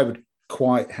 I would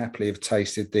quite happily have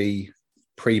tasted the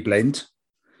pre-blend,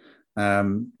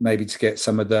 maybe to get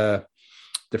some of the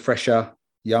fresher,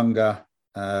 younger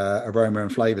aroma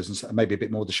and flavors, and maybe a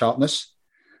bit more of the sharpness.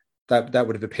 That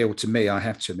would have appealed to me, I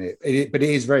have to admit. But it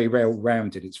is very well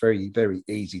rounded. It's very, very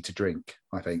easy to drink,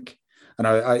 I think.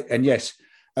 And yes,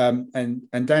 and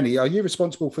Danny, are you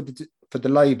responsible for the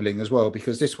labelling as well?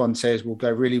 Because this one says will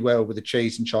go really well with the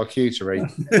cheese and charcuterie.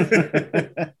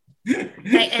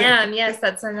 I am. Yes,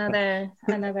 that's another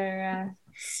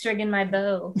string in my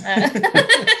bow.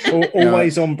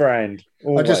 Always on brand.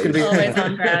 Always. Always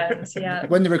on brand. Yeah.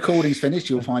 When the recording's finished,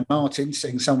 you'll find Martin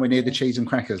sitting somewhere near the cheese and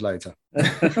crackers later.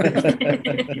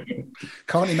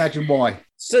 Can't imagine why.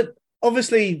 So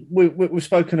obviously, we've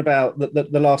spoken about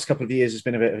the last couple of years has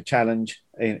been a bit of a challenge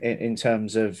in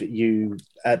terms of you,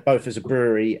 both as a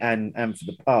brewery and for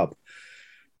the pub.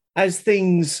 As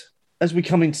we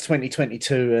come into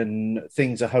 2022 and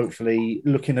things are hopefully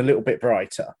looking a little bit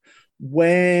brighter,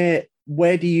 where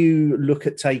do you look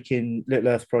at taking Little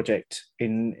Earth Project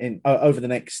in over the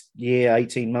next year,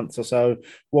 18 months or so?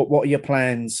 What are your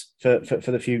plans for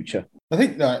the future? I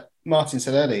think that Martin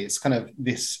said earlier, it's kind of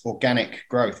this organic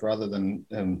growth rather than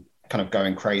kind of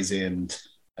going crazy and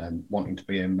wanting to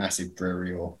be a massive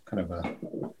brewery or kind of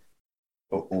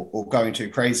or going too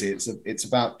crazy. It's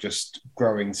about just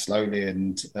growing slowly,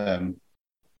 and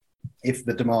if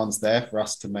the demand's there for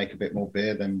us to make a bit more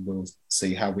beer, then we'll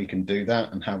see how we can do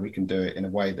that and how we can do it in a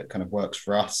way that kind of works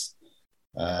for us.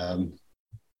 And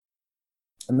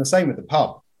the same with the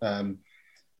pub. Our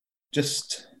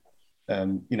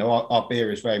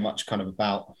beer is very much kind of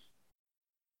about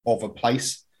of a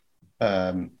place.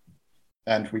 And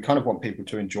we kind of want people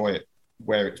to enjoy it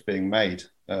where it's being made.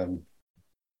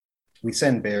 We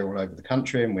send beer all over the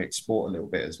country and we export a little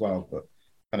bit as well, but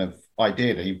kind of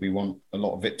ideally we want a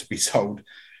lot of it to be sold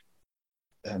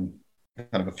kind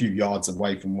of a few yards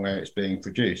away from where it's being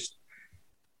produced.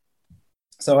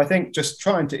 So I think just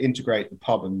trying to integrate the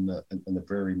pub and the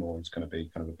brewery more is going to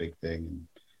be kind of a big thing, and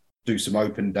do some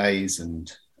open days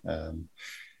and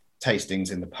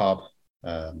tastings in the pub,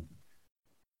 and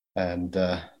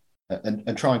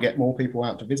try and get more people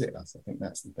out to visit us. I think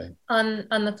that's the thing.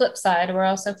 On the flip side, we're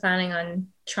also planning on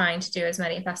trying to do as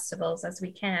many festivals as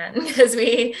we can, because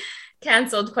we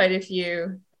cancelled quite a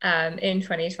few in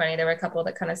 2020. There were a couple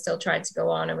that kind of still tried to go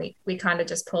on, and we kind of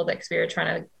just pulled it because we were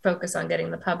trying to focus on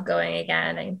getting the pub going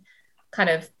again, and kind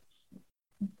of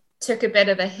took a bit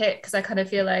of a hit because I kind of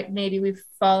feel like maybe we've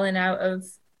fallen out of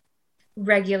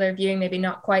regular viewing, maybe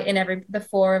not quite in the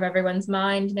fore of everyone's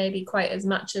mind, maybe quite as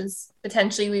much as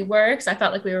potentially we were, because I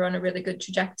felt like we were on a really good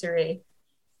trajectory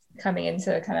coming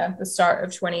into kind of the start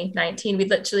of 2019. We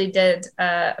literally did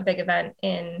a big event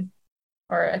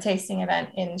or a tasting event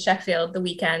in Sheffield the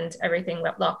weekend everything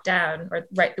got locked down, or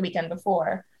right the weekend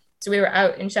before. So we were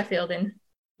out in Sheffield in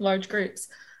large groups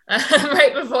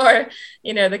right before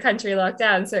the country locked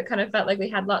down. So it kind of felt like we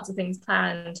had lots of things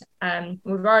planned.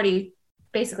 We've already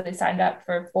basically signed up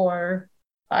for 4 or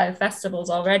 5 festivals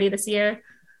already this year,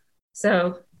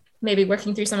 so maybe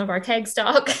working through some of our keg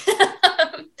stock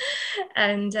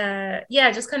and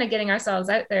just kind of getting ourselves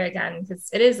out there again, because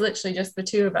it is literally just the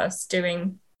two of us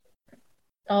doing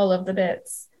all of the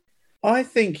bits. I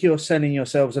think you're selling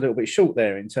yourselves a little bit short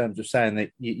there in terms of saying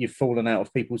that you've fallen out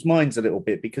of people's minds a little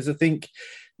bit, because I think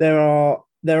there are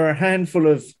there are a handful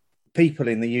of people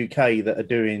in the UK that are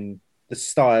doing the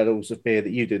styles of beer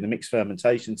that you do, the mixed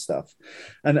fermentation stuff.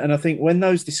 And I think when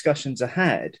those discussions are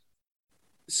had,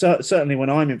 certainly when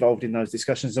I'm involved in those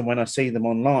discussions and when I see them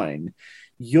online,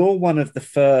 you're one of the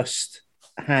first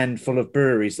handful of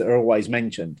breweries that are always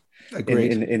mentioned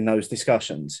in those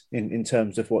discussions in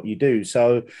terms of what you do.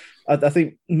 So I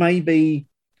think maybe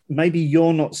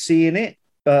you're not seeing it,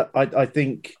 but I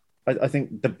think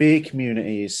the beer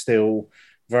community is still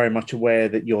very much aware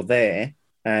that you're there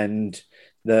and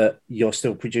that you're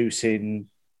still producing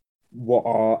what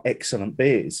are excellent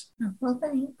beers. Oh, well,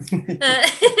 thanks.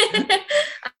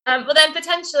 Well, then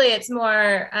potentially it's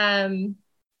more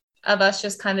of us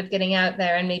just kind of getting out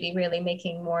there and maybe really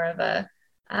making more of a,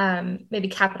 maybe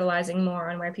capitalizing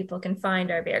more on where people can find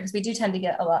our beer. Because we do tend to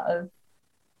get a lot of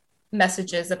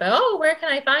messages about, oh, where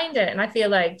can I find it? And I feel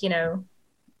like, you know,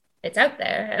 it's out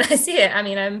there and I see it. I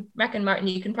mean, I reckon, Martin,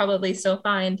 you can probably still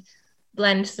find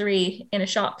Blend 3 in a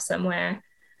shop somewhere.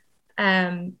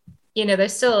 You know,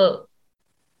 there's still,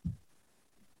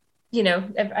 you know,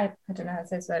 I don't know how to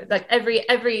say so. Like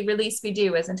every release we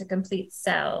do isn't a complete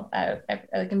sell,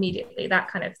 like immediately, that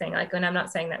kind of thing. Like, and I'm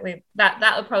not saying that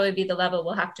that will probably be the level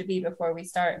we'll have to be before we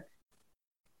start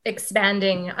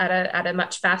expanding at a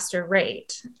much faster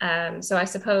rate. So I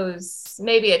suppose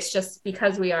maybe it's just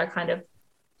because we are kind of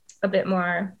a bit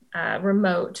more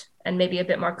remote and maybe a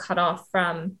bit more cut off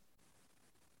from,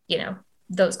 you know,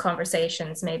 those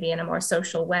conversations maybe in a more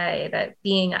social way, that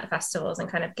being at festivals and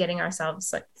kind of getting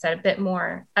ourselves, like I said, a bit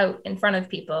more out in front of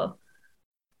people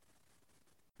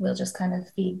will just kind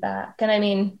of feed back. And I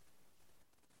mean,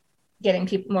 getting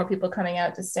more people coming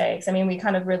out to stay. Because I mean, we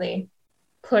kind of really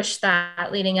pushed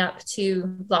that leading up to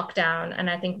lockdown. And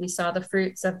I think we saw the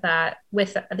fruits of that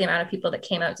with the amount of people that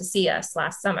came out to see us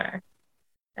last summer.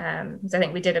 So I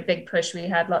think we did a big push. We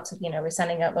had lots of, you know, we're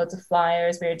sending out loads of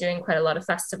flyers. We were doing quite a lot of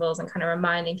festivals and kind of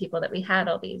reminding people that we had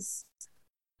all these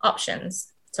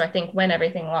options. So I think when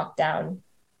everything locked down,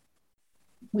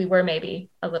 we were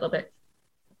maybe a little bit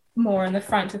more in the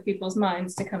front of people's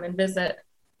minds to come and visit.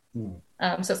 So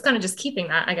it's kind of just keeping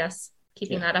that, I guess,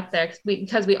 keeping that up there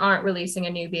because we aren't releasing a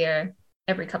new beer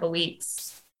every couple of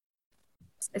weeks.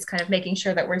 It's kind of making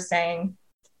sure that we're staying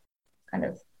kind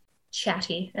of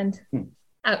chatty and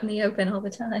out in the open all the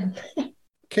time.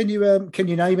 Can you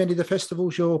name any of the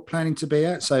festivals you're planning to be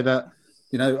at so that,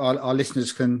 you know, our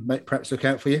listeners can perhaps look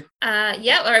out for you?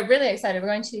 Yeah, we're really excited. We're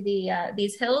going to the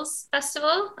These Hills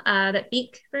Festival that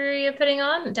Beak Brewery are putting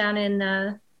on down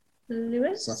in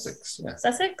Lewis? Sussex. Yeah.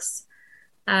 Sussex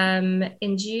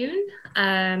in June.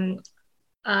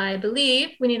 I believe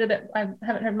we need a bit, I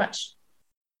haven't heard much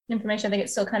information. I think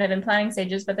it's still kind of in planning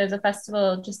stages, but there's a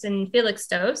festival just in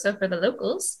Felixstowe, so for the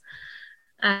locals,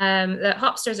 that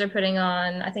Hopsters are putting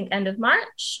on, I think, end of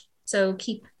March. So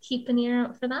keep an ear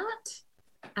out for that.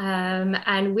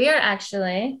 And we're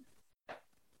actually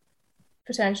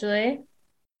potentially,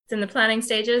 it's in the planning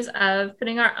stages of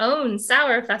putting our own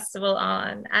sour festival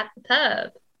on at the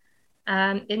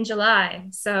pub in July.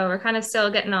 So we're kind of still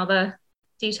getting all the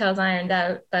details ironed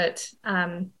out. But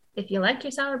if you like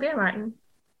your sour beer, Martin.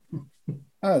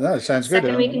 Oh, that sounds good.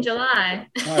 Second week in July.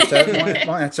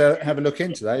 might have to have a look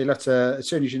into that. You'll have to, as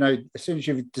soon as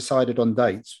you've decided on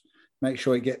dates, make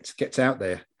sure it gets out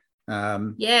there.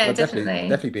 Yeah,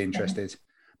 definitely be interested.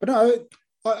 But no,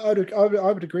 I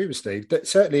would agree with Steve that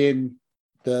certainly in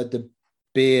the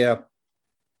beer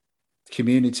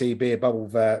community, beer bubble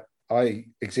that I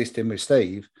exist in with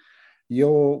Steve,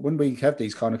 when we have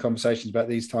these kind of conversations about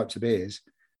these types of beers,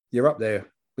 you're up there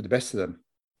with the best of them.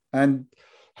 And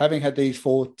having had these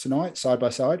 4 tonight side by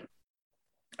side,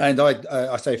 and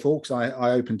I say 4 because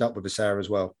I opened up with a sour as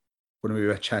well when we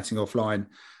were chatting offline.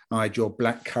 I had your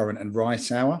black currant and rye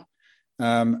sour,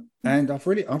 and I've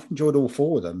enjoyed all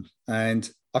 4 of them, and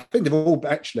I think they've all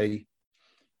actually,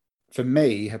 for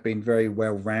me, have been very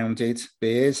well-rounded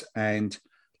beers. And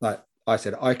like I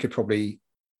said, I could probably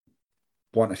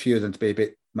want a few of them to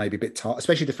be maybe a bit tart,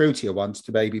 especially the fruitier ones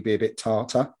to maybe be a bit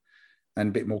tartar and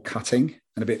a bit more cutting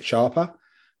and a bit sharper.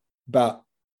 But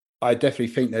I definitely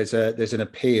think there's an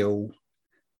appeal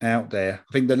out there.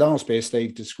 I think the last beer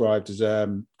Steve described as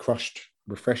crushed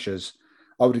refreshers,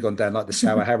 I would have gone down like the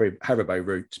sour Haribo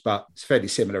route, but it's a fairly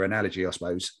similar analogy, I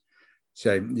suppose.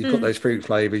 So you've got those fruit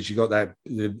flavors, you've got that,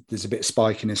 there's a bit of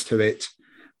spikiness to it.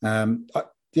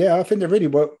 I think they're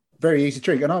really very easy to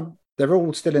drink, and they're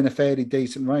all still in a fairly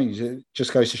decent range. It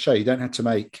just goes to show you don't have to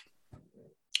make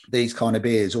these kind of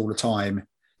beers all the time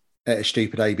at a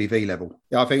stupid ABV level.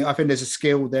 Yeah, I think there's a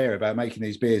skill there about making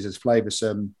these beers as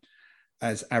flavoursome,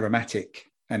 as aromatic,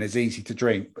 and as easy to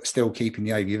drink, but still keeping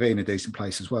the ABV in a decent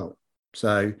place as well.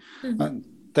 So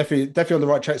definitely on the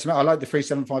right track. I like the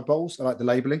 375 bowls. I like the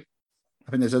labelling.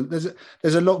 I think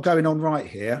there's a lot going on right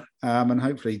here, and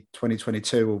hopefully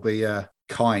 2022 will be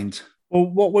kind. Well,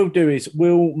 what we'll do is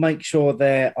we'll make sure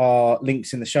there are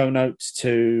links in the show notes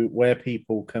to where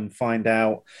people can find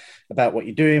out about what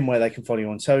you're doing, where they can follow you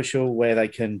on social, where they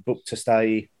can book to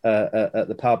stay at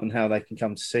the pub, and how they can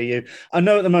come to see you. I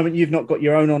know at the moment you've not got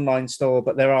your own online store,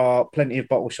 but there are plenty of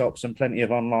bottle shops and plenty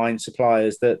of online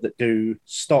suppliers that do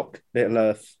stock Little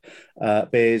Earth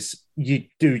beers. You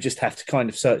do just have to kind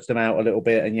of search them out a little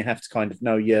bit, and you have to kind of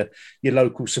know your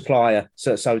local supplier,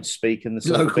 so to speak, and the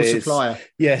sort local of beers. Supplier.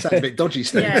 Yeah, sounds a bit dodgy,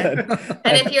 Steve. Yeah.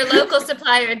 And if your local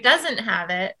supplier doesn't have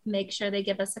it, make sure they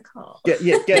give us a call. Get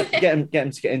them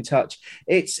to get in touch.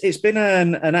 It's been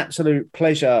an absolute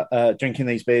pleasure drinking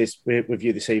these beers with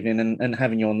you this evening, and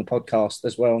having you on the podcast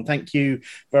as well. And thank you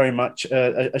very much.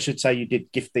 I should say you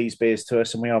did gift these beers to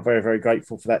us, and we are very, very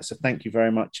grateful for that. So thank you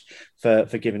very much for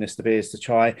giving us the beers to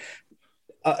try.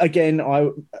 Again, I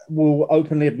will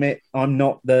openly admit I'm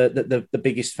not the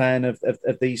biggest fan of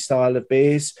these style of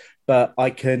beers, but I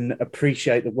can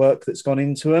appreciate the work that's gone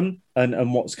into them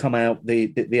and what's come out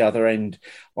the other end.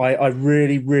 I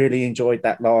really, really enjoyed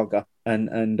that lager,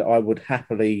 and I would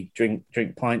happily drink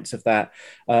pints of that.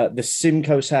 The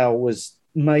Simcoe Sour was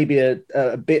maybe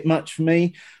a bit much for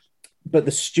me, but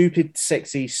the Stupid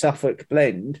Sexy Suffolk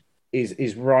blend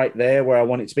is right there where I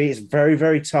want it to be. It's very,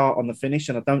 very tart on the finish,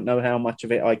 and I don't know how much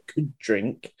of it I could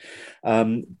drink,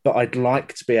 but I'd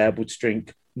like to be able to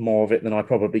drink more of it than I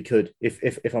probably could,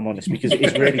 if I'm honest, because it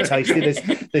is really tasty.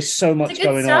 There's so much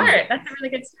going on. That's a really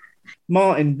good start.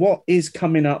 Martin, what is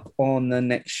coming up on the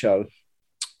next show?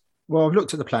 Well, I've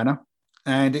looked at the planner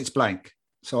and it's blank.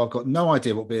 So I've got no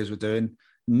idea what beers we're doing,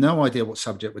 no idea what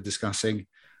subject we're discussing.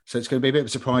 So it's going to be a bit of a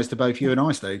surprise to both you and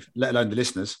I, Steve, let alone the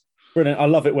listeners. Brilliant. I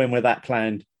love it when we're that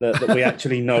planned that we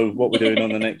actually know what we're doing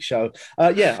on the next show.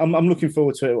 I'm looking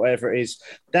forward to it, whatever it is.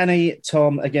 Danny,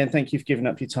 Tom, again, thank you for giving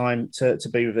up your time to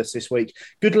be with us this week.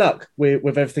 Good luck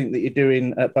with everything that you're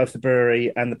doing at both the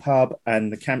brewery and the pub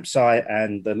and the campsite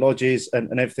and the lodges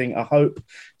and everything. I hope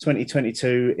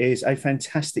 2022 is a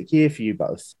fantastic year for you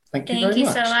both. Thank you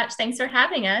so much. Thanks for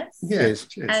having us. Cheers.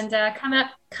 And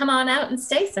come on out and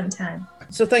stay sometime.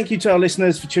 So thank you to our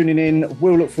listeners for tuning in.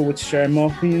 We'll look forward to sharing more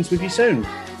opinions with you soon.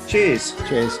 Cheers.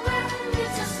 Cheers.